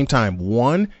virtually the same time.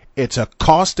 1, it's a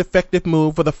cost-effective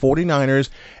move for the 49ers,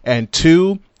 and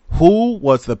 2, who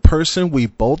was the person we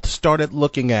both started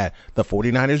looking at? The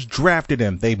 49ers drafted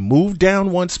him. They moved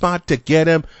down 1 spot to get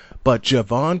him, but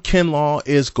Javon Kinlaw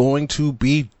is going to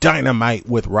be dynamite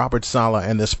with Robert Saleh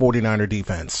and this 49er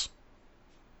defense.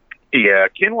 Yeah,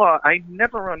 Kinlaw, I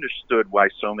never understood why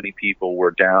so many people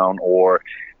were down, or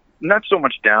not so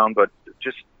much down, but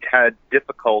just had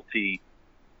difficulty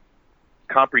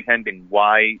comprehending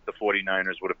why the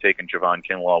 49ers would have taken Javon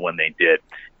Kinlaw when they did.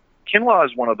 Kinlaw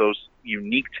is one of those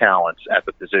unique talents at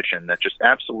the position that just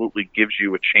absolutely gives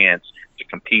you a chance to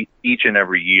compete each and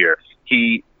every year.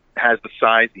 He has the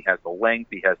size, he has the length,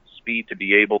 he has the speed to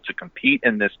be able to compete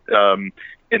in this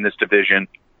division.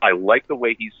 I like the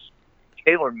way he's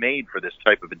tailor-made for this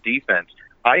type of a defense.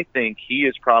 I think he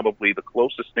is probably the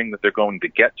closest thing that they're going to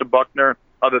get to Buckner,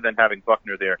 other than having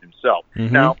Buckner there himself.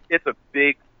 Now, it's a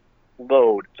big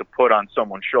load to put on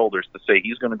someone's shoulders to say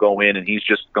he's going to go in and he's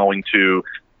just going to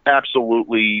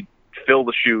absolutely fill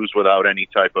the shoes without any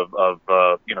type of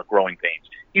growing pains.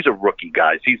 He's a rookie,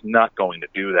 guys. He's not going to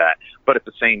do that. But at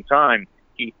the same time,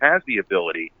 he has the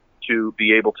ability to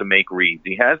be able to make reads.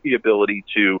 He has the ability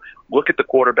to look at the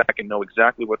quarterback and know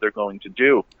exactly what they're going to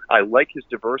do. I like his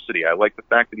diversity. I like the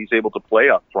fact that he's able to play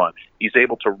up front. He's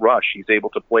able to rush. He's able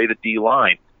to play the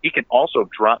D-line. He can also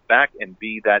drop back and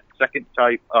be that second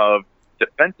type of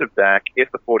defensive back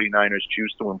if the 49ers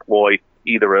choose to employ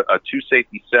either a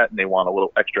 2-safety set and they want a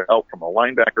little extra help from a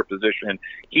linebacker position.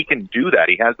 He can do that.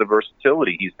 He has the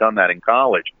versatility. He's done that in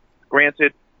college.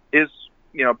 Granted, his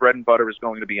bread and butter is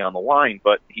going to be on the line,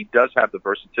 but he does have the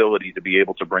versatility to be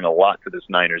able to bring a lot to this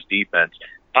Niners defense.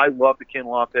 I love the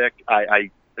Kinlaw pick.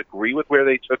 I agree with where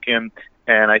they took him,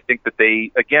 and I think that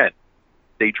they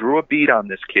drew a beat on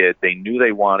this kid. They knew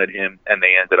they wanted him, and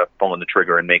they ended up pulling the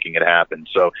trigger and making it happen.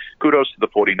 So kudos to the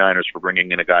 49ers for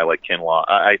bringing in a guy like Kinlaw.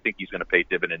 I think he's going to pay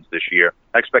dividends this year.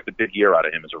 I expect a big year out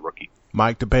of him as a rookie.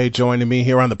 Mike DeBay joining me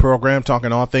here on the program,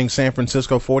 talking all things San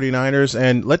Francisco 49ers.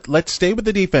 And let's stay with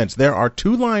the defense. There are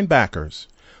 2 linebackers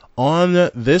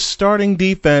on this starting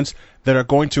defense that are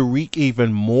going to wreak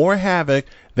even more havoc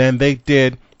than they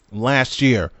did last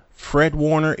year. Fred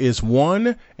Warner is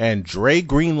one, and Dre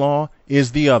Greenlaw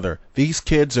is the other. These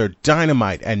kids are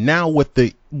dynamite, and now with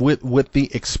the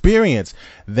experience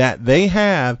that they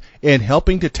have in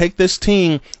helping to take this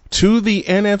team to the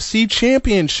NFC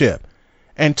Championship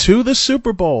and to the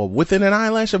Super Bowl, within an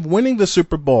eyelash of winning the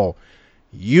Super Bowl,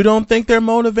 you don't think they're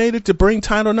motivated to bring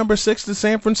title number 6 to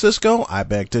San Francisco? I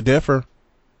beg to differ.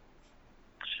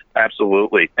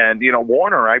 Absolutely. And,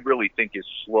 Warner, I really think is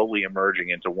slowly emerging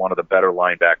into one of the better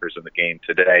linebackers in the game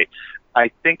today.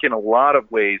 I think in a lot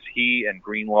of ways, he and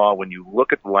Greenlaw, when you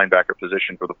look at the linebacker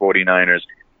position for the 49ers,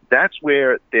 That's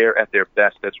where they're at their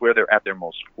best. That's where they're at their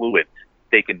most fluid.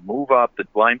 They can move up. The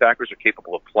linebackers are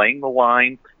capable of playing the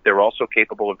line. They're also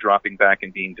capable of dropping back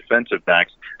and being defensive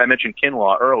backs. I mentioned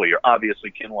Kinlaw earlier.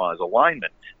 Obviously, Kinlaw is a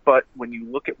lineman. But when you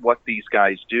look at what these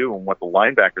guys do and what the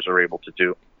linebackers are able to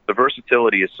do, the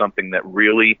versatility is something that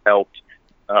really helped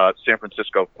San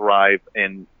Francisco thrive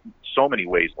in so many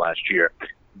ways last year.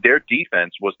 Their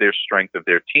defense was their strength of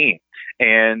their team.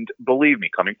 And believe me,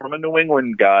 coming from a New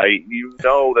England guy, you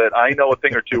know that I know a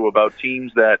thing or two about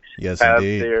teams that have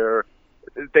indeed.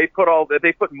 They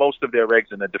put most of their eggs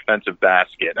in a defensive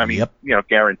basket. I mean,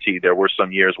 guaranteed there were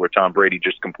some years where Tom Brady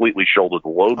just completely shouldered the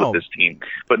load with this team.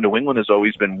 But New England has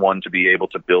always been one to be able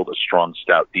to build a strong,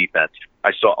 stout defense.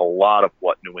 I saw a lot of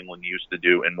what New England used to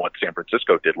do and what San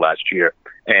Francisco did last year.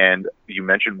 And you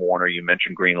mentioned Warner, you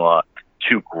mentioned Greenlaw,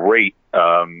 two great,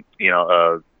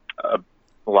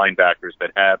 linebackers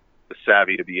that have the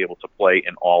savvy to be able to play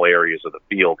in all areas of the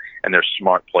field, and they're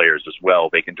smart players as well.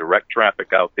 They can direct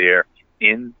traffic out there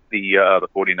in the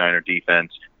 49er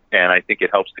defense, and I think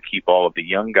it helps to keep all of the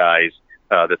young guys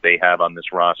that they have on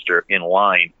this roster in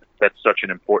line. That's such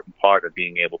an important part of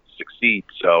being able to succeed.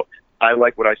 So I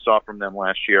like what I saw from them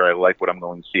last year. I like what I'm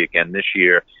going to see again this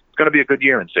year. It's going to be a good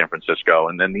year in San Francisco,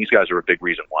 and then these guys are a big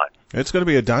reason why. It's going to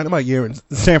be a dynamite year in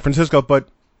San Francisco, but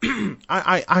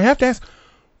I have to ask,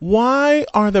 why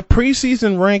are the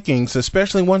preseason rankings,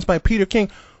 especially ones by Peter King,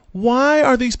 why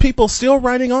are these people still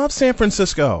writing off San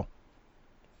Francisco?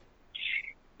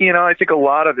 I think a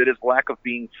lot of it is lack of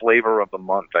being flavor of the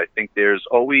month. I think there's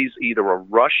always either a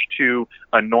rush to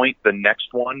anoint the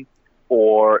next one,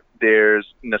 or there's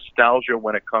nostalgia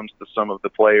when it comes to some of the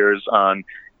players on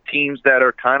teams that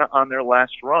are kind of on their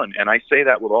last run. And I say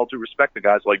that with all due respect to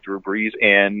guys like Drew Brees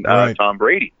and Tom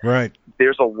Brady. Right.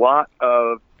 There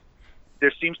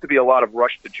seems to be a lot of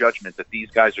rush to judgment that these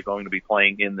guys are going to be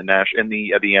playing in the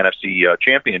NFC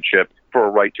championship for a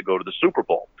right to go to the Super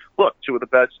Bowl. Look, two of the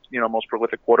best, most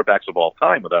prolific quarterbacks of all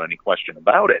time, without any question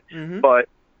about it. Mm-hmm. But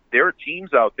there are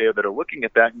teams out there that are looking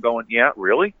at that and going, yeah,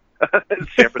 really?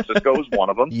 San Francisco is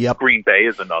one of them. Yep. Green Bay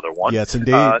is another one. Yes,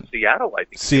 indeed. Seattle, I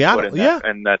think. Seattle,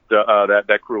 and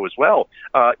that crew as well.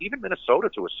 Even Minnesota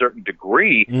to a certain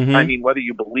degree. Mm-hmm. I mean, whether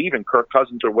you believe in Kirk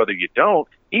Cousins or whether you don't,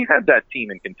 he had that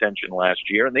team in contention last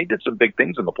year, and they did some big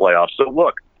things in the playoffs. So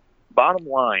look, bottom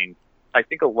line, I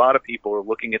think a lot of people are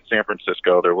looking at San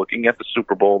Francisco. They're looking at the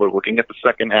Super Bowl. They're looking at the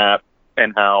second half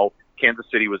and how Kansas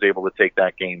City was able to take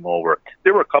that game over.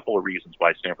 There were a couple of reasons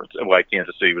why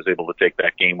Kansas City was able to take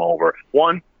that game over.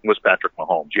 One was Patrick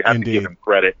Mahomes. You have to give him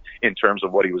credit in terms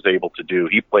of what he was able to do.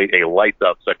 He played a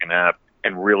lights-out second half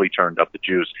and really turned up the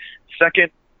juice.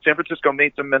 Second, San Francisco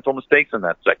made some mental mistakes in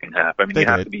that second half. I mean, you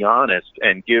have to be honest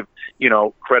and give,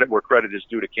 credit where credit is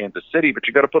due to Kansas City, but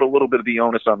you got to put a little bit of the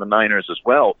onus on the Niners as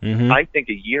well. Mm-hmm. I think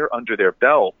a year under their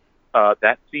belt,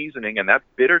 that seasoning and that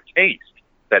bitter taste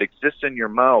that exists in your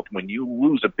mouth when you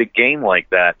lose a big game like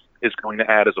that is going to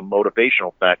add as a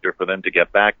motivational factor for them to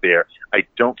get back there. I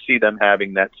don't see them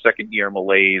having that second-year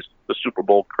malaise, the Super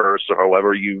Bowl curse, or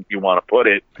however you want to put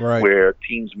it, right, where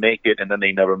teams make it and then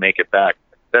they never make it back.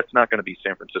 That's not going to be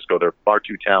San Francisco. They're far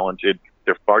too talented.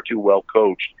 They're far too well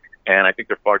coached, and I think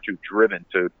they're far too driven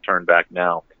to turn back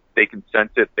now. They can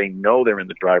sense it. They know they're in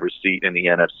the driver's seat in the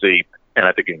NFC, and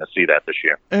I think you're going to see that this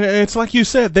year. And it's like you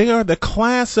said, they are the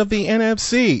class of the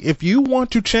NFC. If you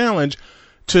want to challenge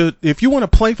if you want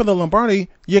to play for the Lombardi,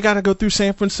 you got to go through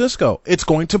San Francisco. It's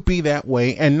going to be that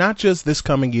way, and not just this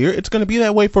coming year. It's going to be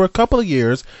that way for a couple of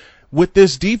years with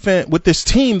this defense, with this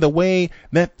team, the way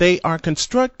that they are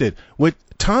constructed. With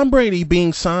Tom Brady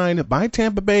being signed by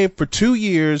Tampa Bay for 2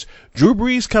 years, Drew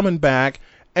Brees coming back,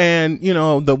 and,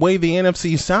 the way the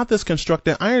NFC South is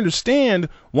constructed, I understand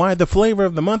why the flavor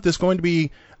of the month is going to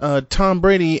be Tom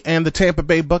Brady and the Tampa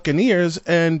Bay Buccaneers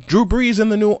and Drew Brees and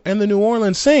the New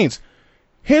Orleans Saints.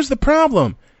 Here's the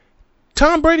problem.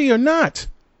 Tom Brady or not,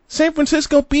 San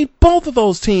Francisco beat both of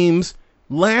those teams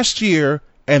last year,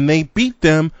 and they beat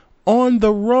them on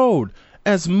the road.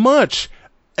 As much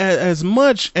and as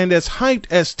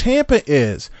hyped as Tampa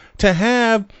is to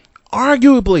have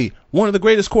arguably one of the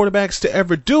greatest quarterbacks to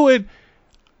ever do it,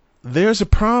 there's a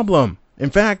problem. In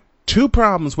fact, two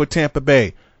problems with Tampa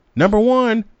Bay. Number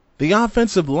one, the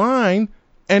offensive line,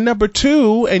 and number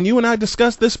two, and you and I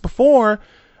discussed this before,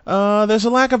 there's a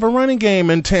lack of a running game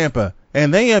in Tampa,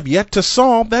 and they have yet to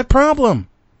solve that problem.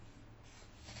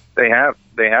 They have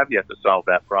yet to solve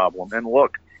that problem. And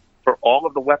look, for all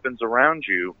of the weapons around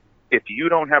you, if you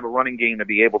don't have a running game to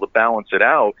be able to balance it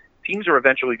out, teams are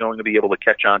eventually going to be able to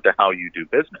catch on to how you do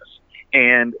business.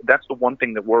 And that's the one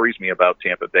thing that worries me about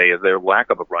Tampa Bay is their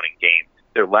lack of a running game,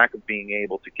 their lack of being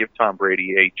able to give Tom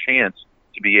Brady a chance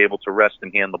to be able to rest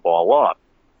and hand the ball off.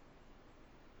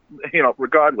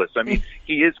 Regardless, I mean,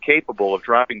 he is capable of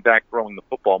dropping back, throwing the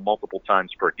football multiple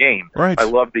times per game. Right. I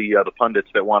love the pundits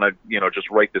that want to, just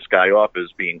write this guy off as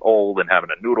being old and having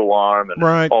a noodle arm and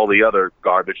all the other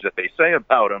garbage that they say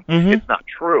about him. Mm-hmm. It's not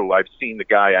true. I've seen the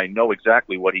guy. I know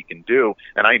exactly what he can do,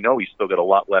 and I know he's still got a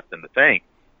lot left in the tank.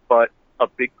 But a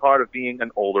big part of being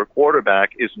an older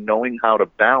quarterback is knowing how to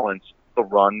balance the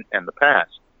run and the pass.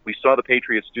 We saw the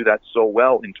Patriots do that so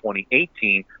well in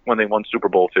 2018 when they won Super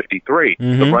Bowl 53.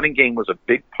 Mm-hmm. The running game was a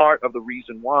big part of the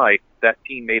reason why that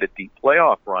team made a deep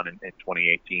playoff run in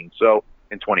 2018. So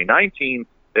in 2019,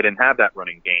 they didn't have that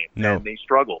running game, and they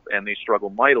struggled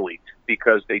mightily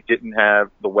because they didn't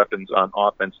have the weapons on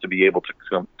offense to be able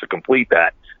to complete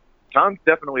that. Tom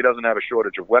definitely doesn't have a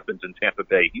shortage of weapons in Tampa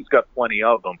Bay. He's got plenty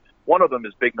of them. One of them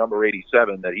is big number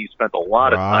 87 that he spent a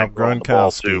lot of time throwing the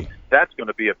ball to. That's going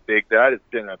to be a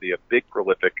big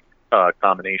prolific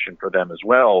combination for them as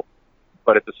well.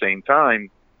 But at the same time,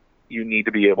 you need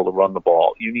to be able to run the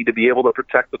ball. You need to be able to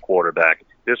protect the quarterback.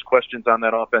 There's questions on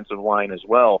that offensive line as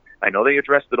well. I know they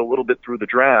addressed it a little bit through the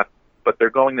draft, but they're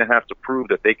going to have to prove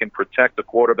that they can protect the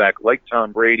quarterback like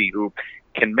Tom Brady, who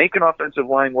can make an offensive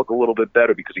line look a little bit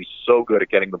better because he's so good at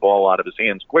getting the ball out of his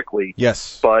hands quickly.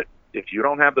 Yes. But if you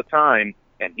don't have the time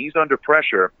and he's under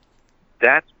pressure,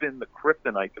 that's been the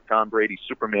kryptonite to Tom Brady's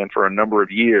Superman for a number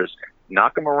of years.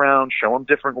 Knock him around, show him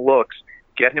different looks,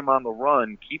 get him on the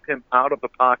run, keep him out of the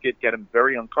pocket, get him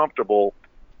very uncomfortable,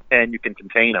 and you can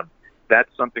contain him. That's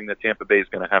something that Tampa Bay is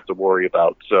going to have to worry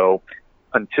about. So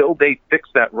until they fix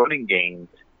that running game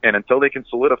and until they can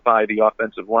solidify the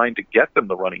offensive line to get them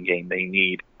the running game they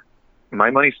need,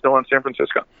 my money's still on San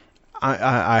Francisco.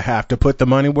 I have to put the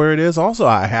money where it is. Also,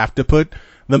 I have to put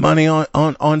the money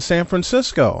on San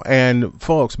Francisco. And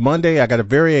folks, Monday I got a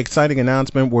very exciting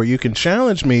announcement where you can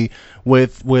challenge me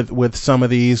with some of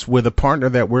these with a partner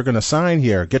that we're going to sign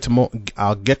here.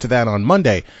 I'll get to that on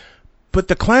Monday. But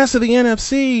the class of the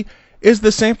NFC is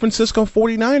the San Francisco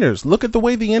 49ers. Look at the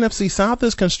way the NFC South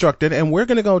is constructed, and we're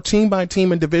going to go team by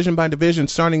team and division by division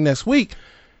starting next week.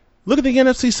 Look at the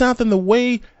NFC South and the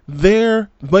way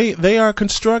they are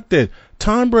constructed.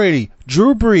 Tom Brady,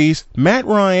 Drew Brees, Matt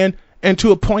Ryan, and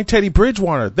to a point Teddy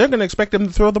Bridgewater. They're going to expect him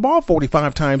to throw the ball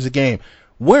 45 times a game.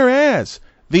 Whereas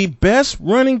the best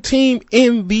running team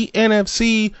in the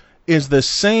NFC is the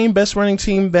same best running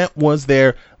team that was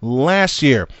there last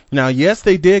year. Now, yes,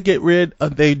 they did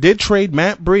trade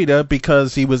Matt Breida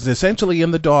because he was essentially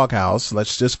in the doghouse.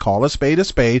 Let's just call a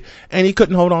spade, and he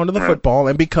couldn't hold on to the football,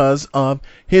 and because of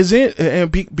his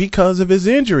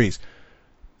injuries.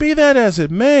 Be that as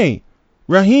it may,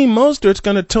 Raheem Mostert's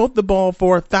going to tote the ball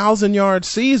for a 1,000-yard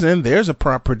season. There's a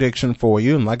prop prediction for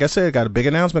you, and like I said, I got a big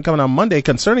announcement coming on Monday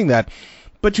concerning that.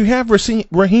 But you have Raheem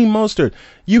Mostert.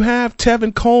 You have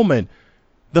Tevin Coleman.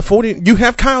 You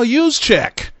have Kyle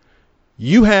Juszczyk.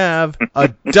 You have a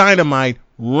dynamite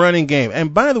running game.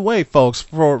 And by the way, folks,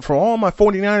 for all my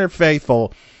 49er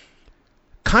faithful,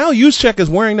 Kyle Juszczyk is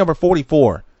wearing number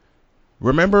 44.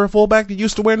 Remember a fullback that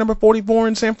used to wear number 44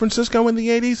 in San Francisco in the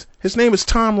 80s? His name is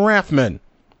Tom Rathman.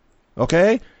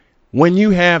 Okay? When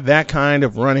you have that kind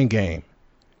of running game,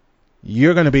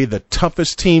 you're going to be the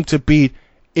toughest team to beat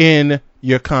in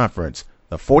your conference.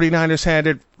 The 49ers had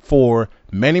it for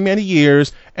many, many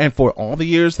years, and for all the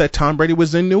years that Tom Brady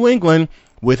was in New England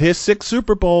with his 6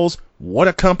 Super Bowls, what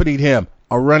accompanied him?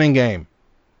 A running game.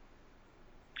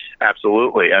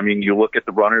 Absolutely. I mean, you look at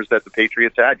the runners that the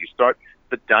Patriots had. You start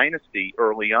the dynasty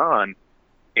early on.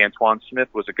 Antoine Smith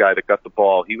was a guy that got the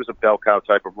ball. He was a bell cow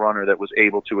type of runner that was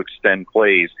able to extend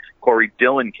plays. Corey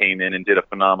Dillon came in and did a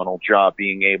phenomenal job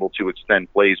being able to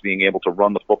extend plays, being able to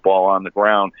run the football on the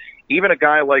ground. Even a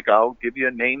guy like, I'll give you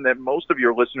a name that most of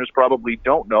your listeners probably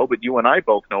don't know, but you and I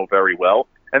both know very well,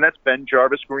 and that's Ben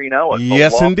Jarvis Green Ellis.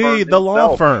 Yes, indeed, the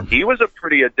law firm. He was a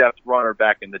pretty adept runner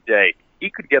back in the day. He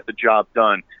could get the job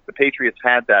done. The Patriots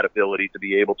had that ability to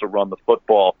be able to run the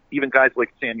football. Even guys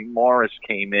like Sammy Morris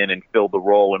came in and filled the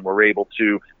role and were able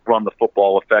to run the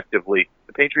football effectively.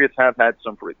 The Patriots have had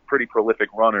some pretty prolific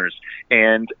runners.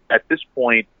 And at this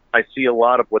point, I see a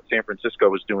lot of what San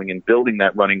Francisco is doing in building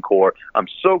that running core. I'm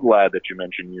so glad that you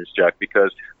mentioned Juszczyk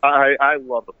because I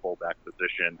love the fullback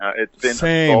position. It's been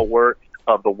a stalwart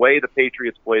of the way the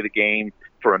Patriots play the game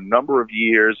for a number of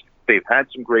years. They've had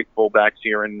some great fullbacks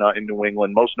here in New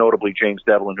England, most notably James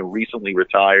Devlin, who recently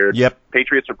retired. Yep.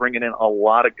 Patriots are bringing in a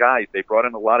lot of guys. They brought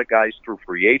in a lot of guys through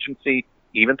free agency,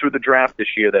 even through the draft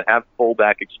this year, that have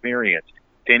fullback experience.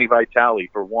 Danny Vitale,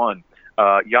 for one.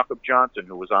 Jakob Johnson,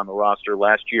 who was on the roster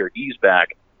last year, he's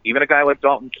back. Even a guy like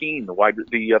Dalton Keene,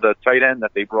 the tight end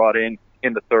that they brought in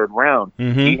in the third round.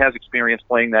 Mm-hmm. He has experience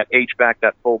playing that H-back,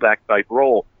 that fullback type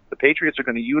role. The Patriots are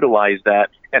going to utilize that,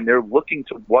 and they're looking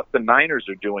to what the Niners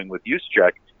are doing with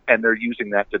Juszczyk, and they're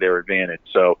using that to their advantage.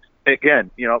 So,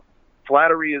 again,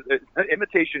 flattery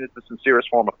imitation is the sincerest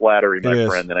form of flattery, my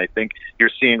friend, and I think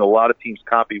you're seeing a lot of teams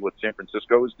copy what San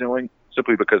Francisco is doing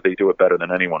simply because they do it better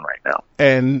than anyone right now.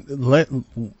 And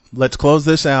let's close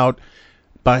this out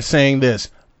by saying this.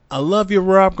 I love you,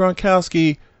 Rob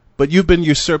Gronkowski, but you've been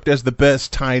usurped as the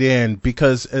best tight end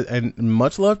because, and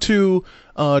much love to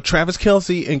Travis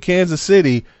Kelce in Kansas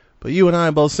City, but you and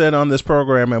I both said on this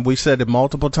program, and we said it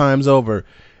multiple times over,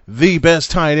 the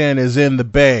best tight end is in the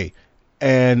Bay.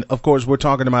 And, of course, we're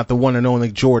talking about the one and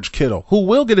only George Kittle, who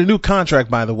will get a new contract,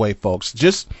 by the way, folks.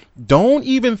 Just don't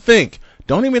even think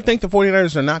the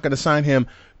 49ers are not going to sign him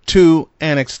to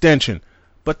an extension.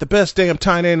 But the best damn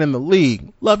tight end in the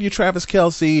league, love you, Travis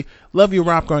Kelce, love you,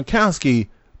 Rob Gronkowski,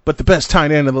 but the best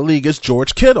tight end in the league is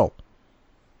George Kittle.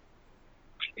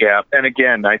 Yeah, and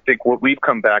again, I think what we've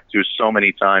come back to so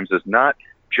many times is not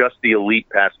just the elite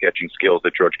pass-catching skills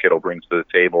that George Kittle brings to the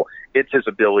table. It's his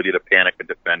ability to panic a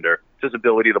defender, it's his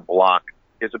ability to block,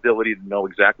 his ability to know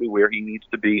exactly where he needs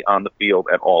to be on the field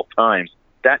at all times.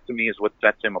 That, to me, is what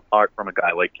sets him apart from a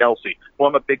guy like Kelce, who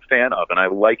I'm a big fan of, and I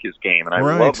like his game, and I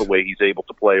love the way he's able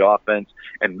to play offense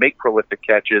and make prolific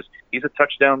catches. He's a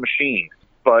touchdown machine.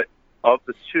 But of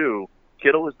the two,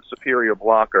 Kittle is the superior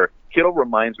blocker. Kittle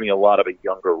reminds me a lot of a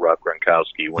younger Rob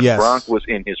Gronkowski. When Gronk was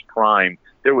in his prime,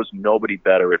 there was nobody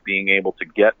better at being able to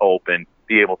get open,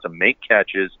 be able to make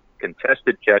catches,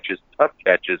 contested catches, tough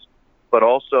catches, but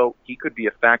also he could be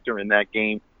a factor in that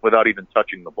game without even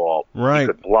touching the ball. Right. He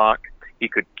could block. He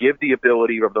could give the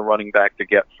ability of the running back to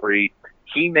get free.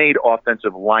 He made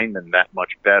offensive linemen that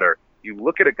much better. You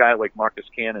look at a guy like Marcus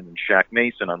Cannon and Shaq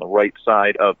Mason on the right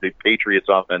side of the Patriots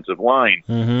offensive line.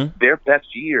 Mm-hmm. Their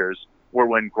best years were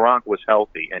when Gronk was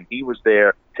healthy, and he was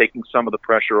there taking some of the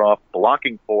pressure off,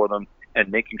 blocking for them,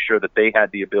 and making sure that they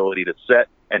had the ability to set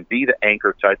and be the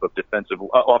anchor type of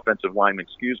offensive lineman,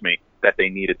 that they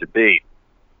needed to be.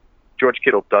 George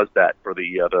Kittle does that for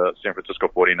the San Francisco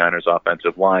 49ers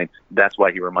offensive line. That's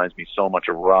why he reminds me so much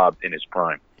of Rob in his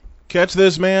prime. Catch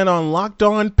this man on Locked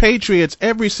On Patriots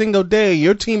every single day.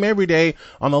 Your team every day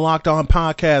on the Locked On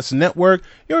Podcast Network.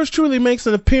 Yours truly makes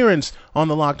an appearance on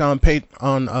the Locked On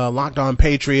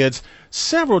Patriots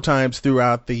several times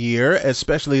throughout the year,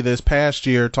 especially this past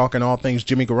year, talking all things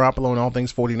Jimmy Garoppolo and all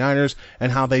things 49ers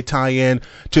and how they tie in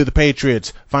to the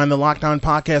Patriots. Find the Locked On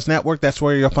Podcast Network. That's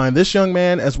where you'll find this young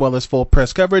man as well as full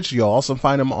press coverage. You'll also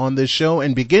find him on this show.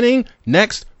 And beginning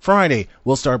next Friday,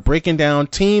 we'll start breaking down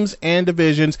teams and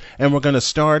divisions, and we're going to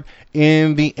start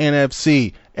in the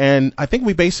NFC. And I think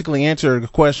we basically answered the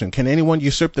question, can anyone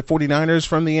usurp the 49ers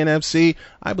from the NFC?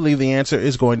 I believe the answer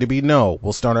is going to be no.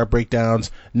 We'll start our breakdowns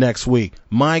next week.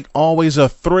 Mike, always a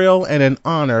thrill and an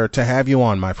honor to have you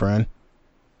on, my friend.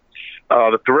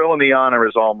 The thrill and the honor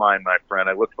is all mine, my friend.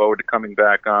 I look forward to coming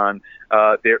back on.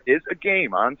 There is a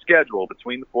game on schedule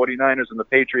between the 49ers and the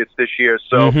Patriots this year,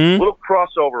 so a little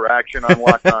crossover action on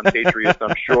Locked On Patriots,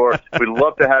 I'm sure. We'd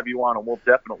love to have you on, and we'll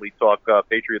definitely talk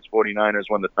Patriots 49ers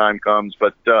when the time comes,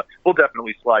 but we'll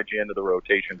definitely slide you into the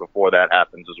rotation before that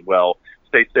happens as well.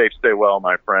 Stay safe, stay well,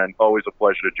 my friend. Always a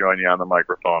pleasure to join you on the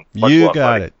microphone. Much you love,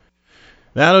 got Mike. it.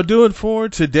 That'll do it for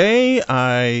today.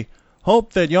 I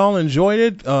hope that y'all enjoyed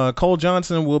it. Cole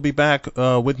Johnson will be back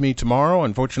with me tomorrow.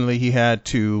 Unfortunately, he had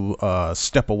to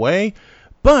step away,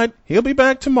 but he'll be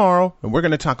back tomorrow, and we're going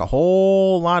to talk a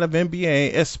whole lot of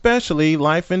NBA, especially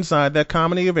life inside that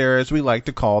comedy of errors we like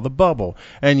to call the bubble.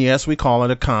 And yes, we call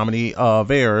it a comedy of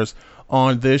errors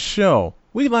on this show.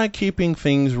 We like keeping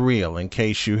things real, in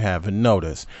case you haven't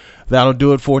noticed. That'll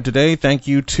do it for today. Thank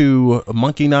you to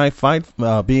Monkey Knife Fight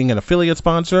being an affiliate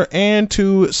sponsor, and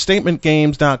to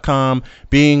StatementGames.com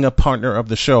being a partner of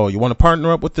the show. You want to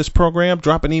partner up with this program?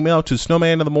 Drop an email to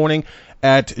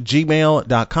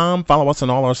snowmanofthemorning@gmail.com. Follow us on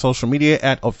all our social media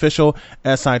at official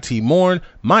SITMorn.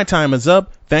 My time is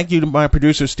up. Thank you to my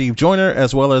producer, Steve Joyner,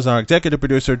 as well as our executive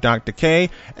producer, Dr. K.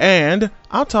 And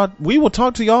we will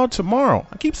talk to y'all tomorrow.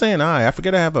 I keep saying I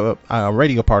forget I have a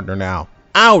radio partner now.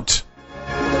 Out.